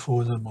searching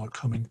for them, or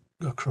coming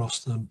across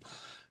them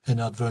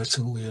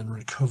inadvertently and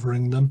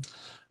recovering them.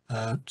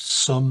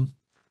 Some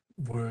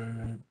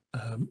were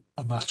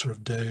a matter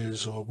of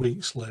days or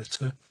weeks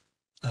later,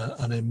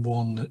 and in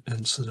one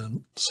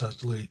incident,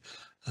 sadly,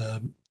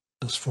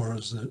 as far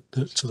as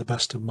to the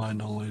best of my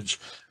knowledge,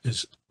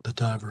 is the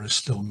diver is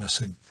still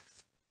missing.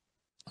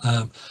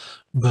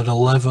 But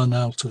 11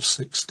 out of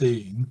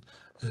 16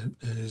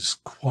 is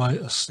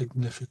quite a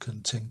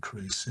significant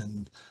increase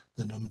in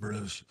the number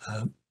of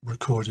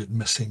recorded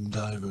missing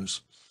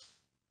divers.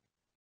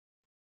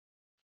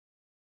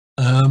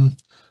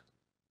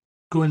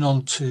 Going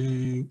on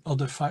to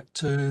other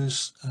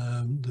factors,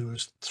 there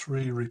was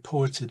 3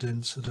 reported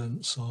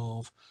incidents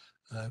of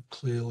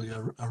clearly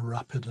a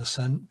rapid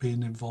ascent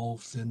being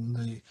involved in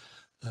the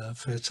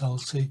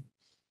fatality,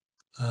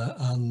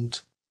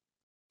 and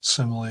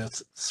similarly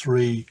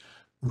 3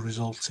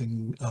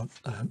 resulting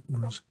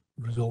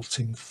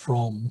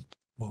from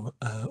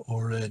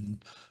or in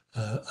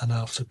an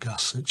out of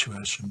gas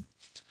situation.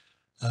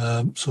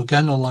 So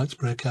again, I'd like to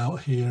break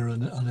out here,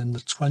 and in the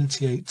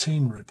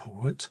 2018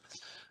 report,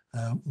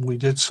 we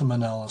did some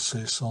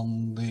analysis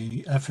on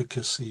the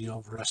efficacy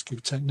of rescue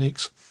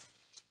techniques,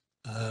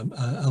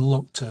 and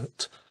looked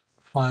at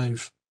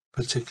 5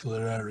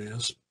 particular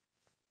areas.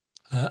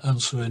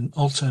 And so in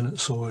alternate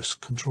source,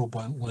 control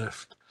point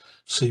lift,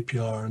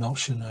 CPR and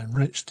oxygen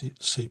enriched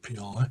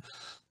CPR,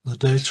 the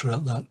data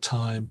at that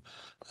time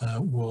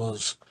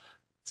was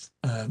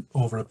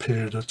over a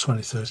period of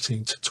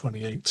 2013 to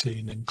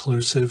 2018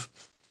 inclusive.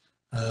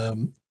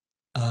 And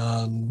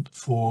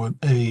for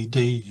AED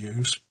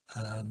use,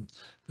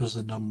 because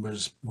the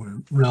numbers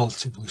were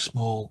relatively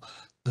small,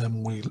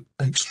 then we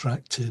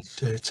extracted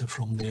data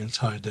from the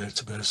entire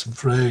database. And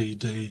for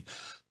AED,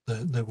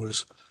 there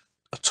was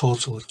a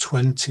total of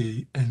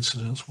 20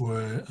 incidents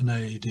where an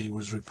AED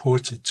was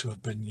reported to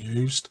have been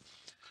used,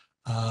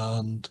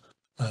 and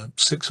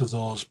 6 of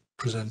those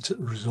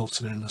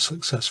resulted in a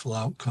successful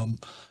outcome,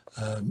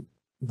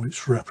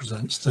 which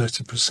represents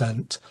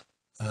 30%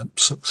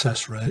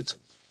 success rate,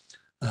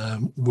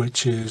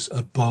 which is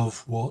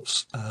above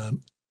what's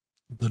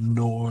the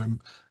norm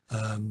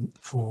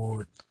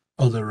for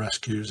other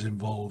rescues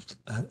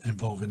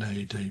involving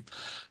AED.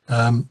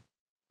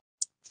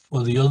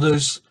 For the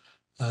others,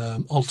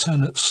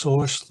 alternate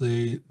source,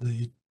 the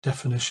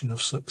definition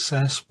of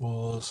success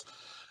was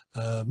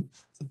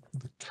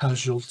the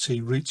casualty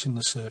reaching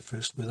the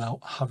surface without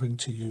having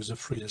to use a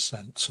free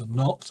ascent. So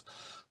not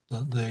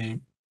that they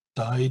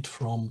died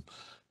from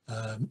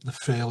the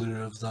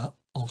failure of that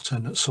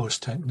alternate source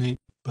technique,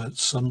 but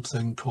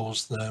something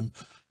caused them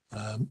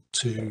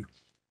to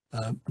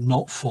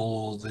not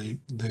follow the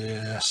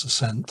AS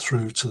ascent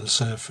through to the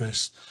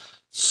surface.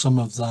 Some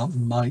of that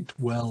might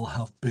well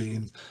have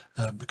been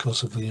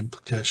because of the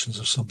implications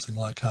of something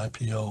like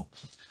IPO,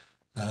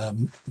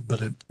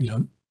 but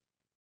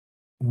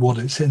what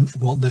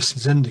this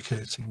is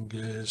indicating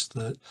is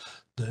that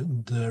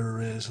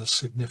there is a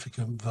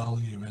significant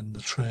value in the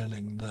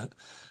training that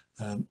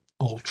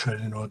all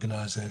training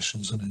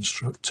organisations and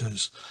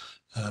instructors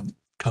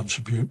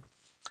contribute.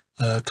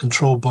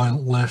 Control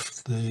point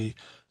lift, the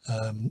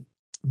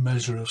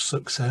measure of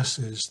success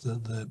is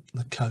the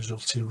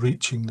casualty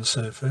reaching the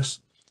surface,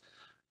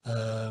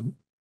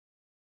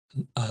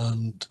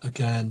 and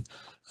again,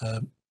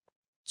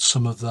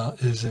 some of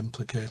that is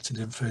implicated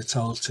in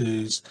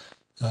fatalities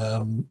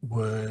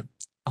where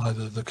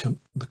either the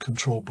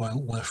control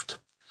point lift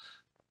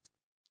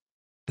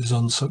is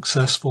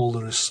unsuccessful,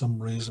 there is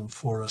some reason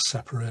for a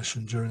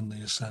separation during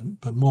the ascent,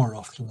 but more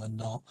often than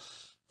not,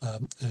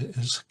 it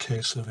is a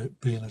case of it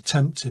being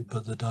attempted,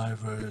 but the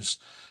diver is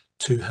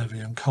too heavy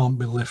and can't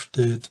be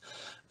lifted,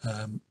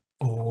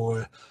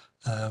 or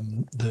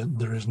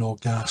there is no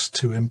gas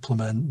to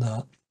implement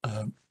that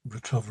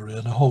recovery,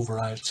 and a whole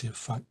variety of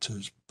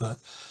factors. But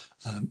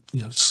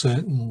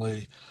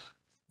certainly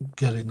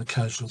getting the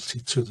casualty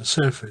to the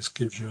surface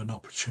gives you an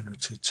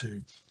opportunity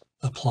to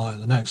apply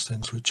the next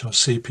things, which are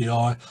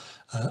CPR,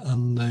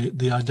 and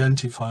the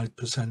identified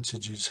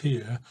percentages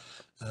here,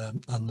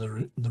 and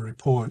the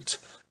report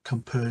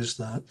compares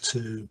that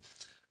to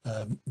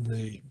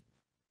the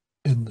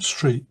in the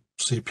street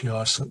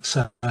CPR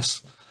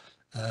success,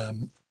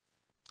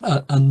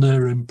 and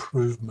their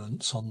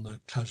improvements on the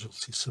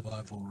casualty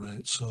survival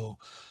rate. So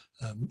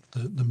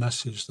the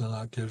message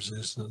that gives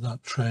is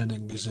that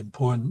training is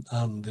important,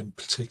 and in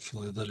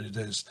particular that it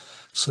is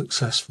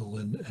successful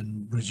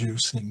in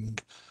reducing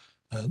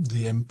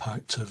the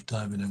impact of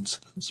diving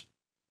incidents.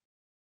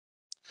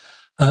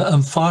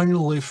 And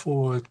finally,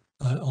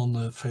 on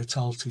the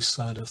fatality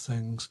side of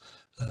things,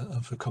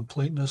 and for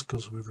completeness,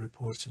 because we've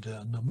reported it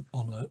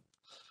on a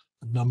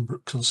number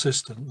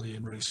consistently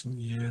in recent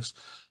years,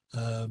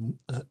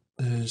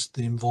 is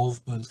the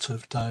involvement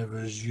of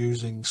divers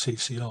using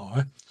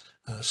CCR.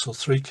 So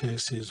 3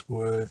 cases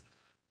where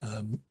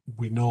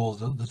we know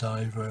that the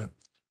diver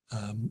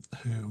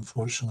who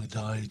unfortunately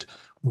died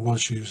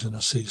was using a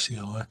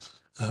CCR,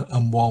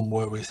 and 1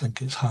 where we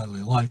think it's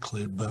highly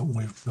likely, but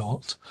we've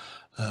got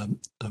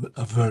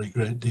a very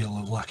great deal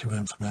of lack of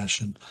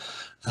information.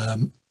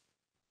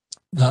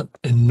 That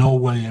in no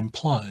way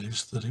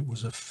implies that it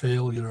was a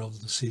failure of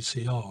the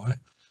CCR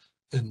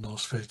in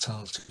those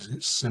fatalities.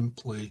 It's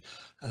simply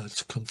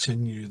to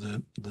continue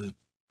the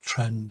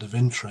trend of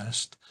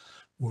interest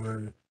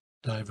where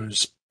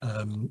divers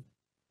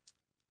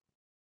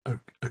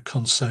are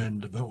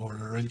concerned about or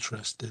are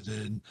interested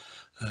in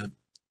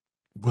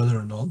whether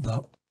or not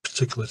that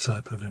particular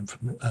type of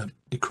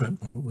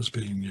equipment was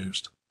being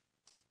used.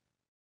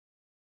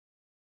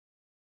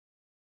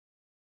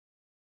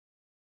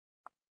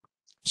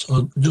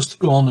 So just to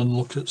go on and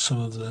look at some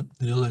of the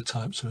other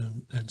types of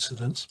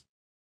incidents.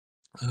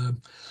 I've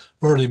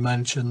already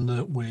mentioned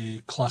that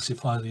we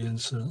classify the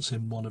incidents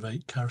in one of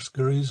 8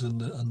 categories,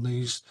 and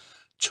these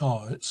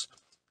charts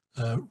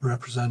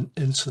represent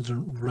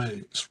incident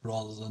rates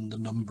rather than the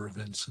number of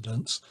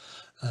incidents,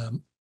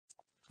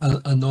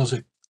 and those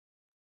are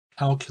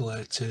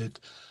calculated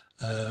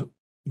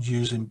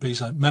using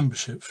BSAC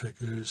membership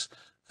figures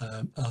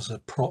as a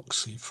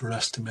proxy for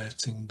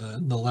estimating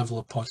the level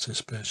of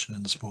participation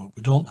in the sport.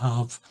 We don't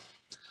have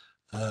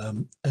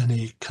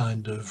any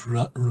kind of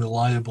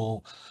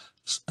reliable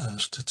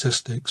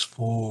statistics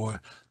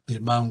for the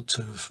amount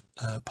of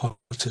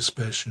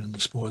participation in the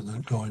sport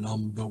that's going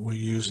on, but we're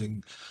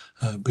using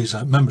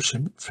BSAC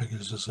membership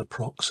figures as a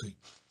proxy.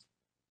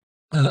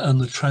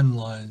 And the trend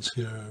lines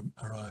here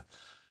are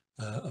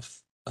a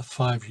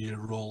 5-year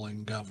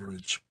rolling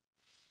average.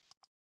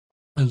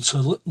 And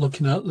so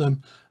looking at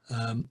them,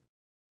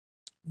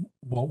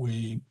 what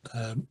we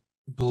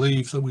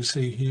believe that we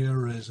see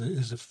here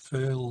is a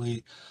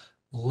fairly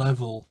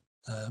level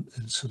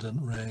incident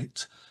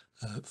rate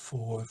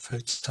for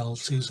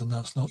fatalities, and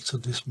that's not to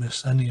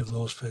dismiss any of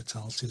those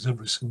fatalities.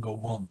 Every single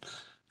one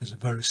is a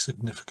very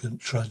significant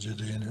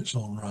tragedy in its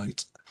own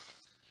right.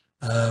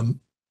 But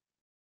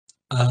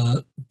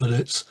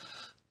it's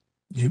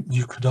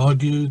you could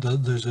argue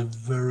that there's a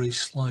very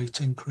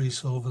slight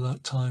increase over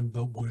that time,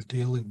 but we're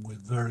dealing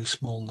with very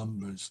small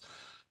numbers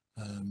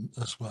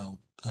as well,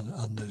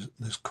 and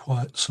there's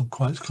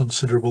quite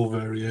considerable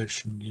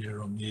variation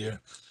year on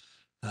year.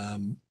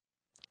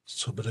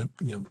 So, but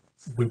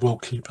we will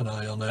keep an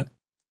eye on it.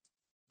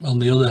 On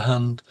the other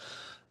hand,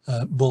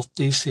 both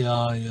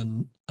DCI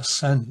and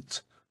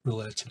ascent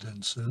related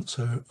incidents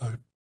are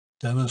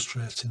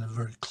demonstrating a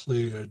very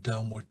clear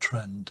downward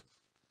trend.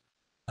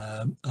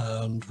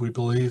 And we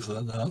believe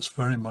that that's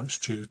very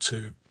much due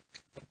to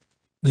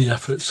the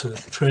efforts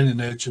of training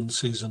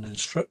agencies and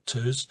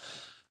instructors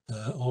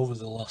over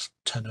the last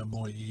 10 or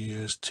more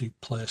years to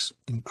place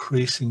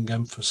increasing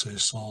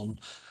emphasis on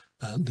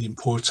the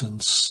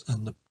importance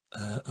and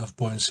of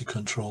buoyancy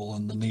control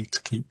and the need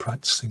to keep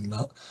practicing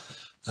that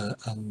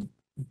and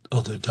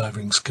other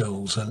diving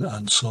skills.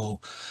 And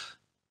so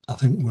I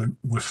think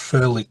we're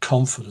fairly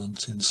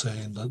confident in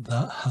saying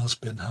that has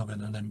been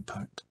having an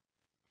impact.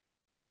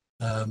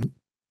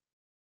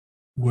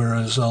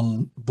 Whereas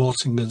on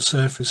boating and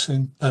surface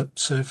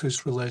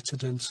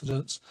related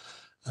incidents,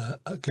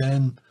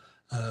 again,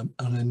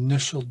 an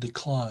initial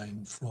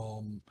decline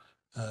from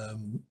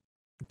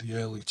the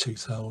early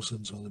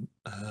 2000s, or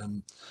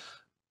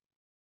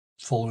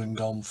following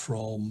on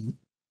from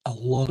a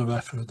lot of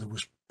effort that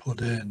was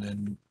put in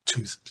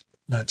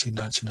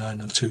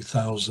 1999 and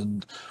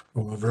 2000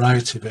 from a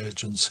variety of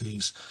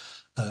agencies,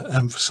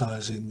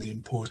 emphasising the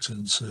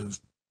importance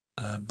of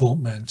boat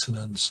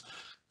maintenance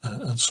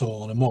and so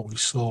on. And what we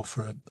saw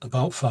for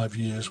about 5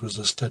 years was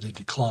a steady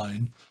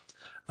decline.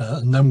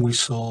 And then we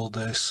saw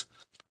this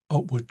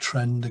upward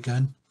trend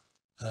again.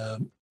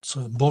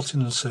 So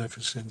boating and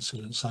surface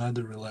incidents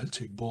either relate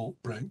to boat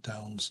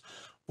breakdowns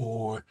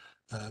or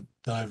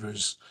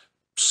divers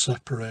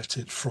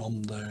separated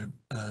from their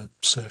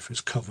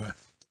surface cover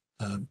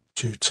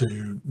due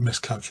to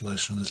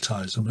miscalculation of the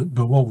tides.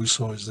 But what we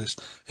saw is this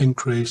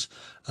increase,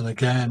 and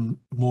again,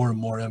 more and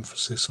more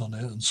emphasis on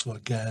it, and so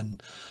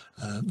again,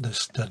 this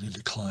steady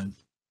decline.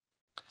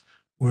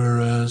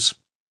 Whereas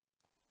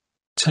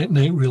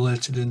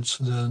technique-related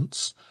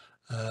incidents,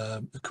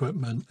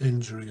 equipment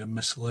injury and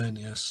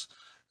miscellaneous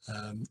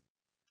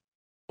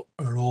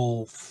are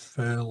all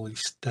fairly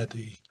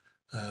steady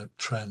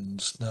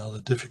trends. Now,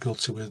 the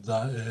difficulty with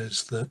that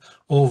is that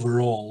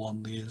overall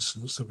on the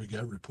incidents that we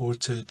get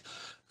reported,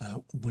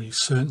 we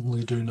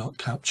certainly do not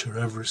capture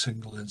every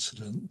single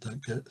incident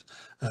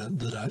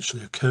that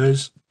actually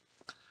occurs.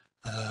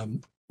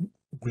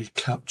 We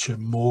capture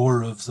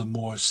more of the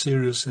more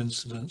serious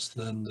incidents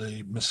than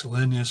the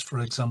miscellaneous, for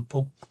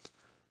example,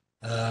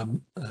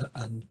 and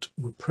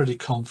we're pretty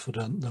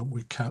confident that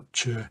we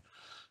capture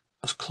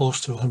as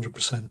close to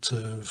 100%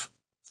 of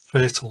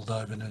fatal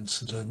diving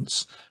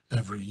incidents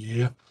every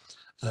year,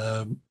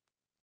 a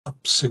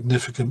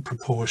significant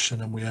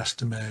proportion, and we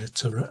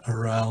estimate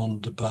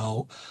around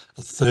about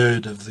a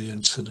third of the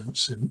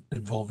incidents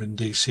involving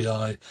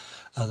DCI,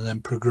 and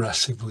then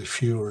progressively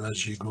fewer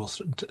as you go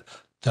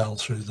down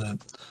through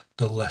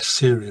the less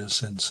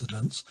serious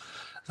incidents.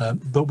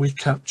 But we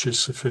capture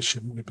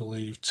sufficient, we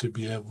believe, to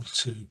be able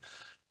to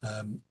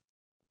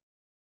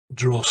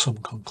draw some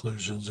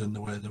conclusions in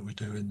the way that we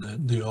do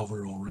in the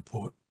overall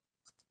report.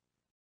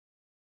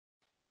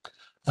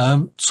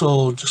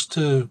 So just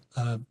to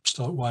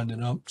start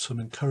winding up, some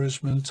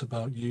encouragement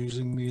about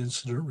using the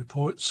incident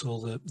report.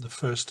 So the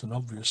first and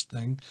obvious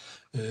thing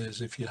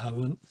is, if you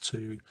haven't,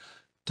 to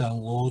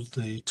download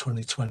the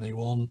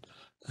 2021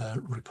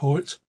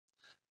 report.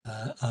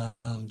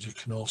 and you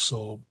can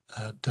also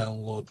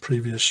download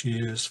previous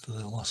years for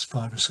the last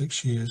 5 or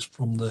 6 years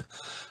from the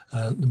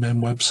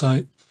main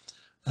website,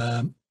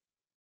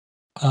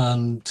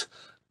 and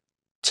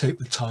take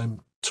the time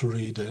to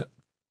read it,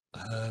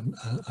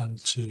 and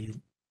to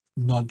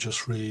not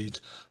just read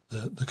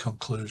the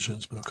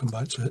conclusions, but I'll come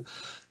back to it.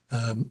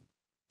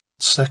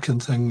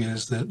 Second thing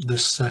is that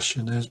this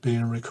session is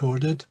being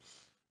recorded,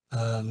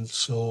 and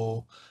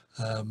so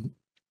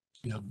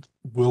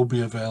will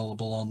be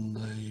available on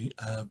the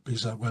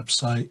BSAC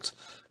website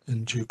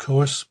in due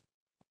course.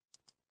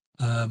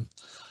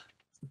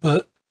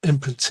 But in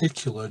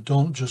particular,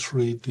 don't just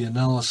read the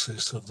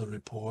analysis of the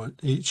report.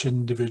 Each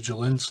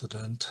individual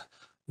incident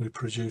we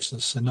produce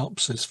a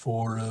synopsis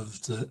for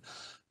of the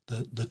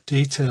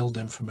detailed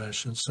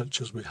information,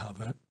 such as we have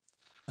it,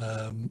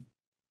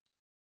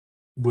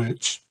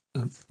 which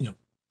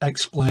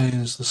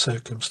explains the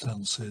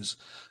circumstances.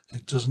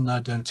 It doesn't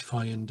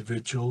identify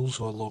individuals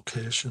or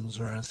locations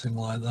or anything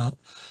like that.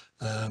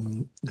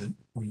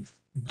 We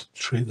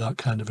treat that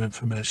kind of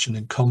information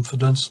in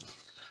confidence,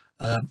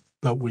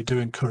 but we do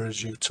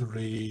encourage you to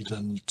read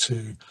and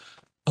to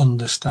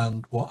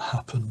understand what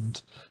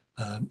happened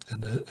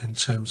in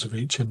terms of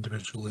each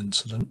individual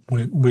incident.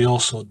 We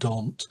also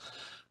don't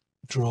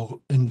draw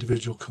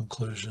individual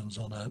conclusions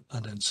on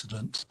an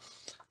incident.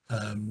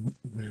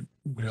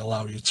 We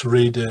allow you to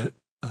read it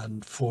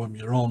and form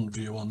your own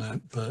view on it,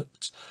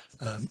 but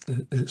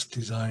it's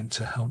designed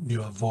to help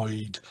you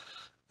avoid,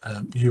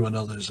 you and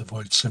others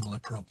avoid similar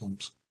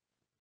problems.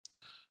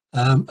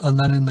 And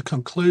then in the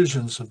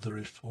conclusions of the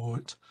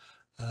report,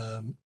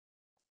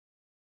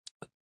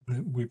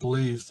 we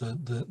believe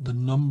that the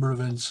number of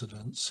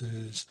incidents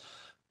is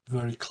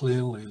very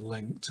clearly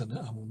linked, and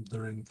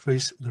there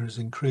is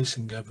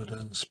increasing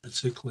evidence,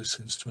 particularly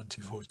since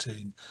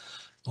 2014,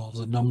 of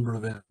the number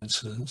of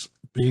incidents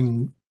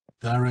being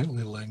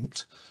directly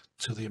linked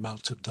to the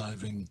amount of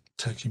diving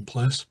taking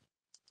place.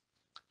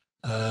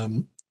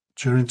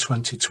 During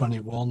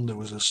 2021, there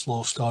was a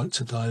slow start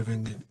to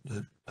diving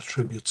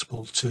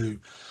attributable to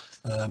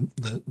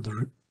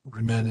the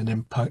remaining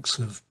impacts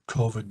of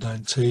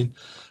COVID-19,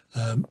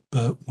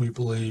 but we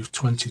believe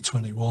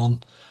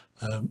 2021,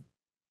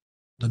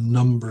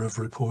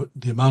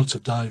 the amount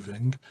of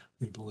diving,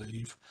 we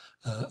believe,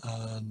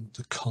 and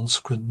the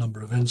consequent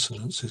number of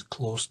incidents is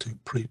close to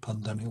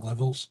pre-pandemic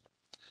levels.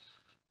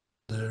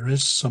 There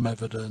is some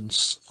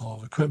evidence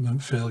of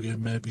equipment failure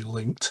may be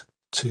linked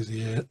to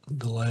the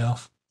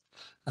layoff.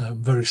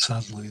 Very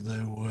sadly,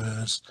 there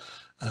was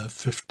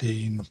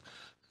 15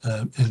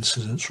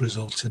 incidents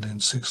resulting in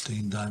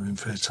 16 diving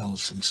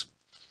fatalities,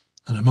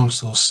 and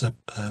amongst those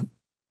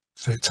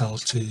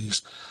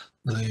fatalities,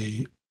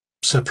 the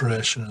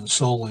separation and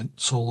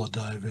solo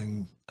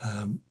diving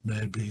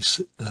may be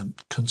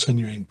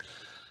continuing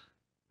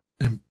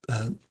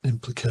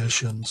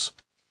implications,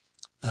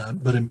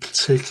 but in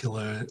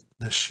particular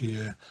this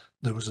year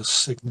there was a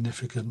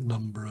significant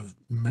number of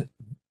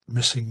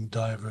missing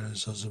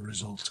divers as a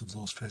result of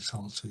those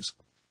fatalities.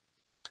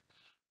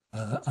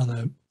 And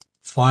then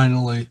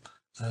finally,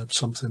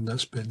 something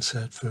that's been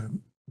said for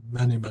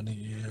many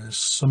years,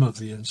 some of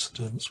the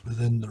incidents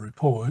within the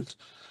report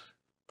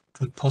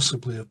could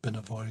possibly have been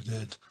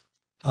avoided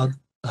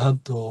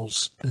had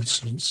those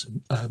incidents,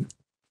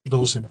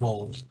 those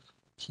involved,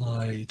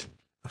 applied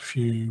a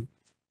few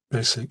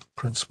basic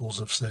principles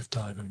of safe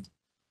diving,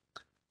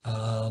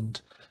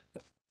 and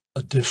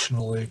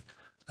additionally,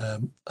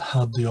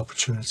 had the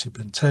opportunity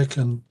been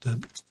taken,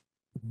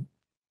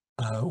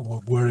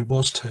 or where it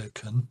was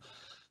taken,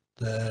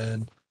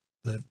 then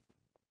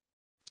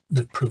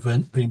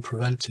being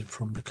prevented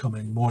from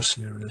becoming more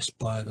serious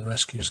by the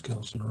rescue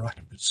skills and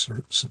rapid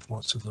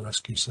support of the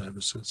rescue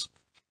services.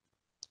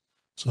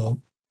 So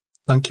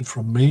thank you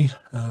from me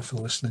for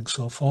listening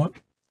so far,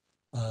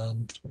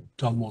 and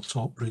Don will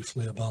talk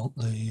briefly about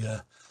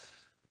the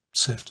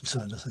safety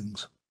side of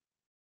things.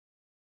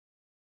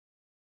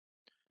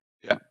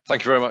 Yeah,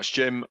 thank you very much,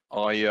 Jim.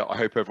 I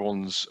hope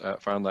everyone's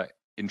found that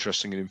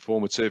interesting and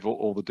informative,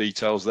 all the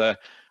details there.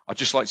 I'd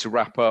just like to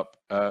wrap up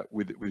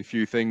with a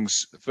few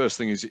things. The first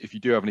thing is, if you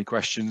do have any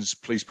questions,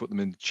 please put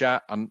them in the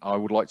chat. And I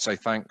would like to say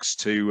thanks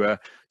to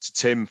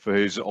Tim for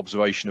his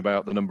observation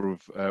about the number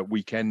of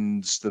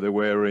weekends that there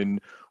were in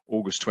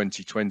August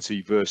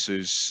 2020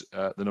 versus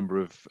the number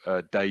of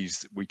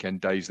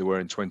weekend days there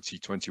were in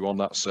 2021.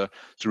 That's a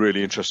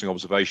really interesting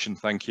observation.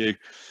 Thank you.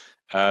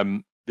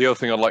 The other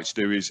thing I'd like to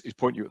do is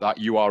point you at that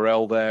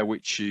URL there,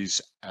 which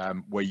is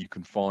where you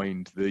can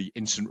find the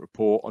incident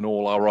report and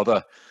all our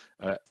other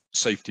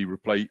safety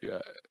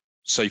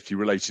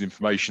related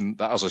information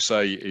that, as I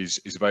say, is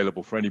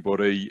available for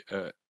anybody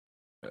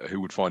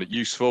who would find it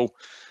useful.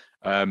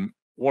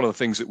 One of the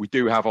things that we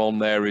do have on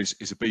there is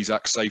a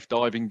BSAC safe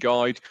diving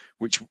guide,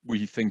 which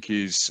we think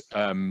is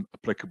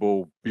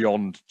applicable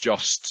beyond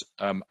just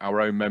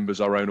our own members,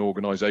 our own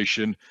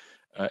organisation.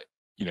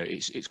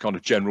 It's kind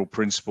of general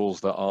principles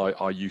that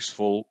are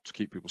useful to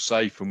keep people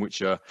safe, and which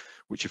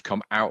have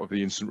come out of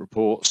the incident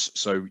reports.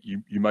 So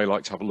you may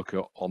like to have a look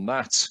on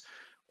that.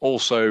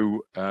 Also,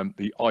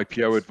 the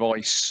IPO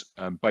advice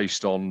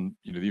based on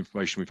the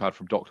information we've had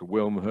from Dr.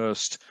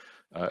 Wilmhurst,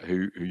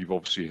 who you've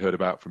obviously heard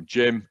about from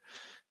Jim.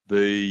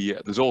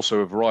 There's also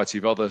a variety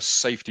of other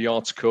safety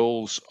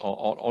articles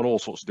on all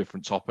sorts of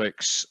different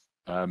topics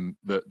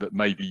that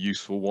may be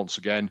useful once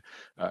again,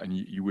 and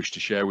you wish to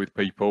share with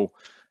people.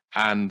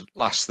 And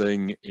last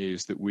thing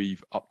is that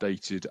we've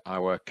updated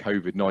our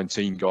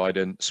COVID-19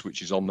 guidance,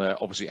 which is on there.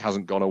 Obviously, it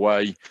hasn't gone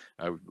away.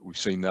 We've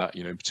seen that,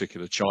 in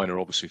particular,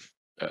 China, obviously,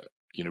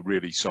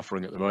 really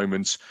suffering at the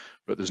moment.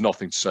 But there's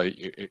nothing to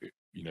say,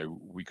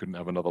 we couldn't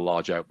have another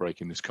large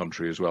outbreak in this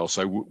country as well.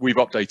 So we've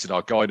updated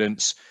our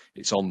guidance.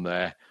 It's on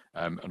there,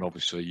 and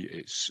obviously,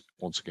 it's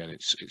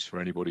for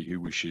anybody who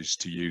wishes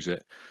to use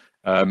it.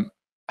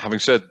 Having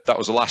said that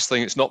was the last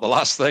thing, it's not the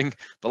last thing.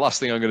 The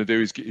last thing I'm going to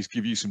do is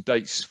give you some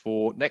dates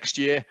for next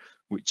year,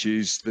 which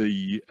is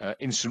the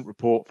incident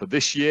report for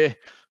this year.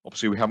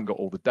 Obviously, we haven't got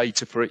all the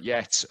data for it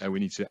yet. We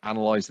need to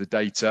analyse the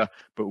data,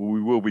 but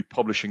we will be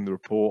publishing the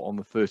report on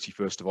the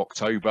 31st of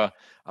October,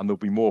 and there'll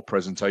be more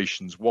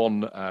presentations.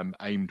 One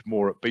aimed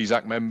more at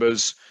BSAC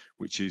members,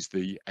 which is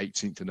the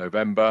 18th of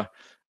November,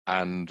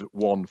 and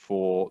one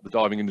for the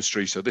diving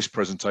industry. So this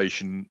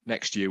presentation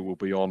next year will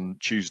be on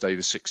Tuesday,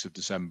 the 6th of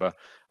December.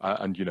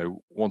 And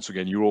once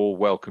again, you're all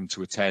welcome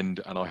to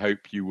attend, and I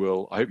hope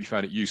you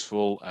found it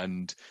useful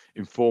and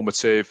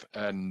informative,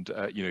 and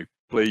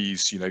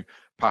please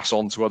pass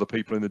on to other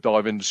people in the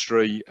dive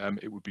industry.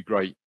 It would be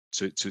great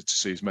to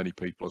see as many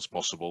people as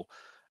possible.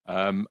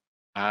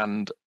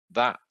 And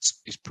that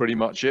is pretty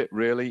much it,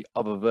 really,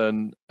 other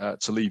than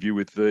to leave you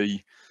with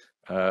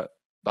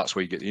that's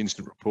where you get the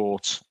incident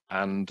report.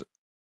 And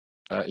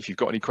if you've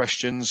got any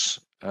questions,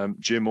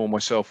 Jim or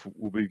myself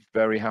will be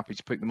very happy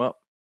to pick them up.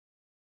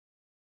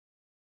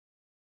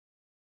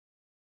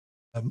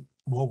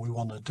 What we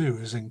want to do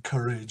is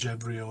encourage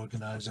every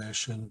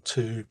organisation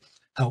to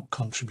help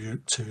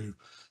contribute to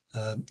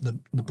the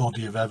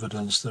body of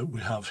evidence that we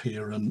have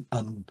here,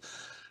 and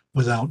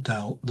without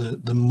doubt,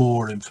 the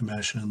more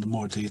information and the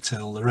more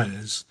detail there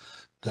is,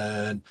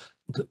 then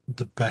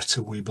the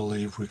better we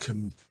believe we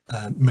can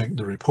make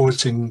the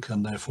reporting,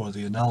 and therefore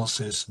the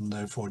analysis, and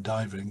therefore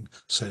diving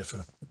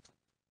safer.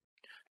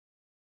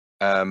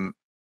 I'm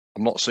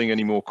not seeing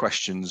any more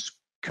questions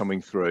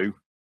coming through.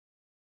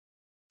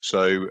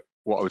 So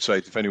what I would say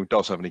is, if anyone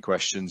does have any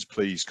questions,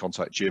 please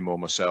contact Jim or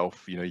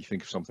myself. You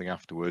think of something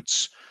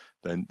afterwards,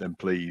 then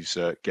please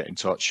get in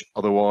touch.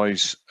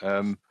 Otherwise,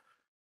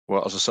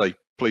 well, as I say,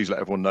 please let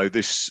everyone know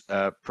this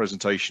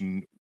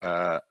presentation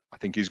I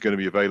think is going to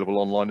be available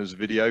online as a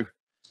video.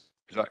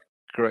 Is that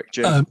correct,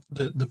 Jim?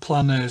 The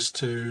plan is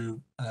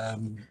to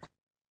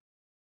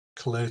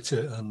collate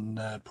it and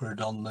put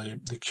it on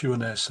the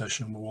Q&A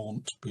session.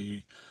 Won't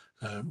be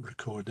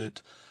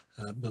recorded,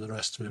 but the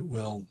rest of it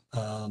will.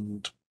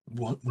 And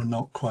we're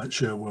not quite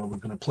sure where we're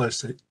going to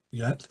place it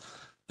yet,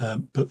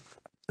 but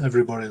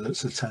everybody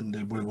that's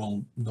attended, we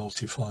will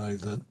notify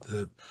that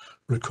the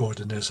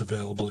recording is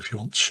available if you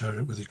want to share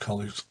it with your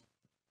colleagues.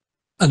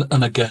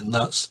 And again,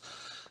 that's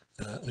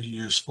a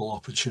useful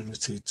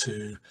opportunity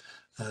to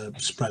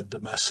spread the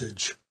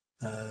message,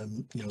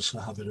 so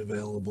have it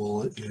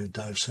available at your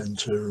dive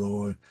centre,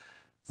 or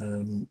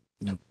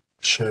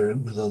share it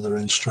with other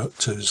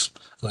instructors.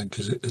 I think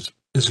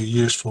is a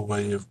useful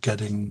way of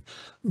getting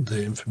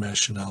the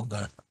information out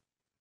there.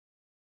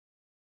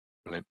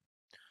 Brilliant.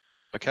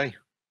 Okay,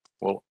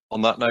 well,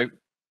 on that note,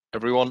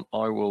 everyone,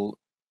 I will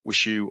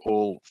wish you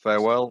all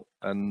farewell,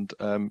 and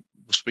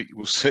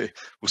we'll see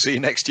you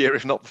next year,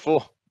 if not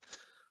before.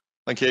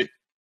 Thank you.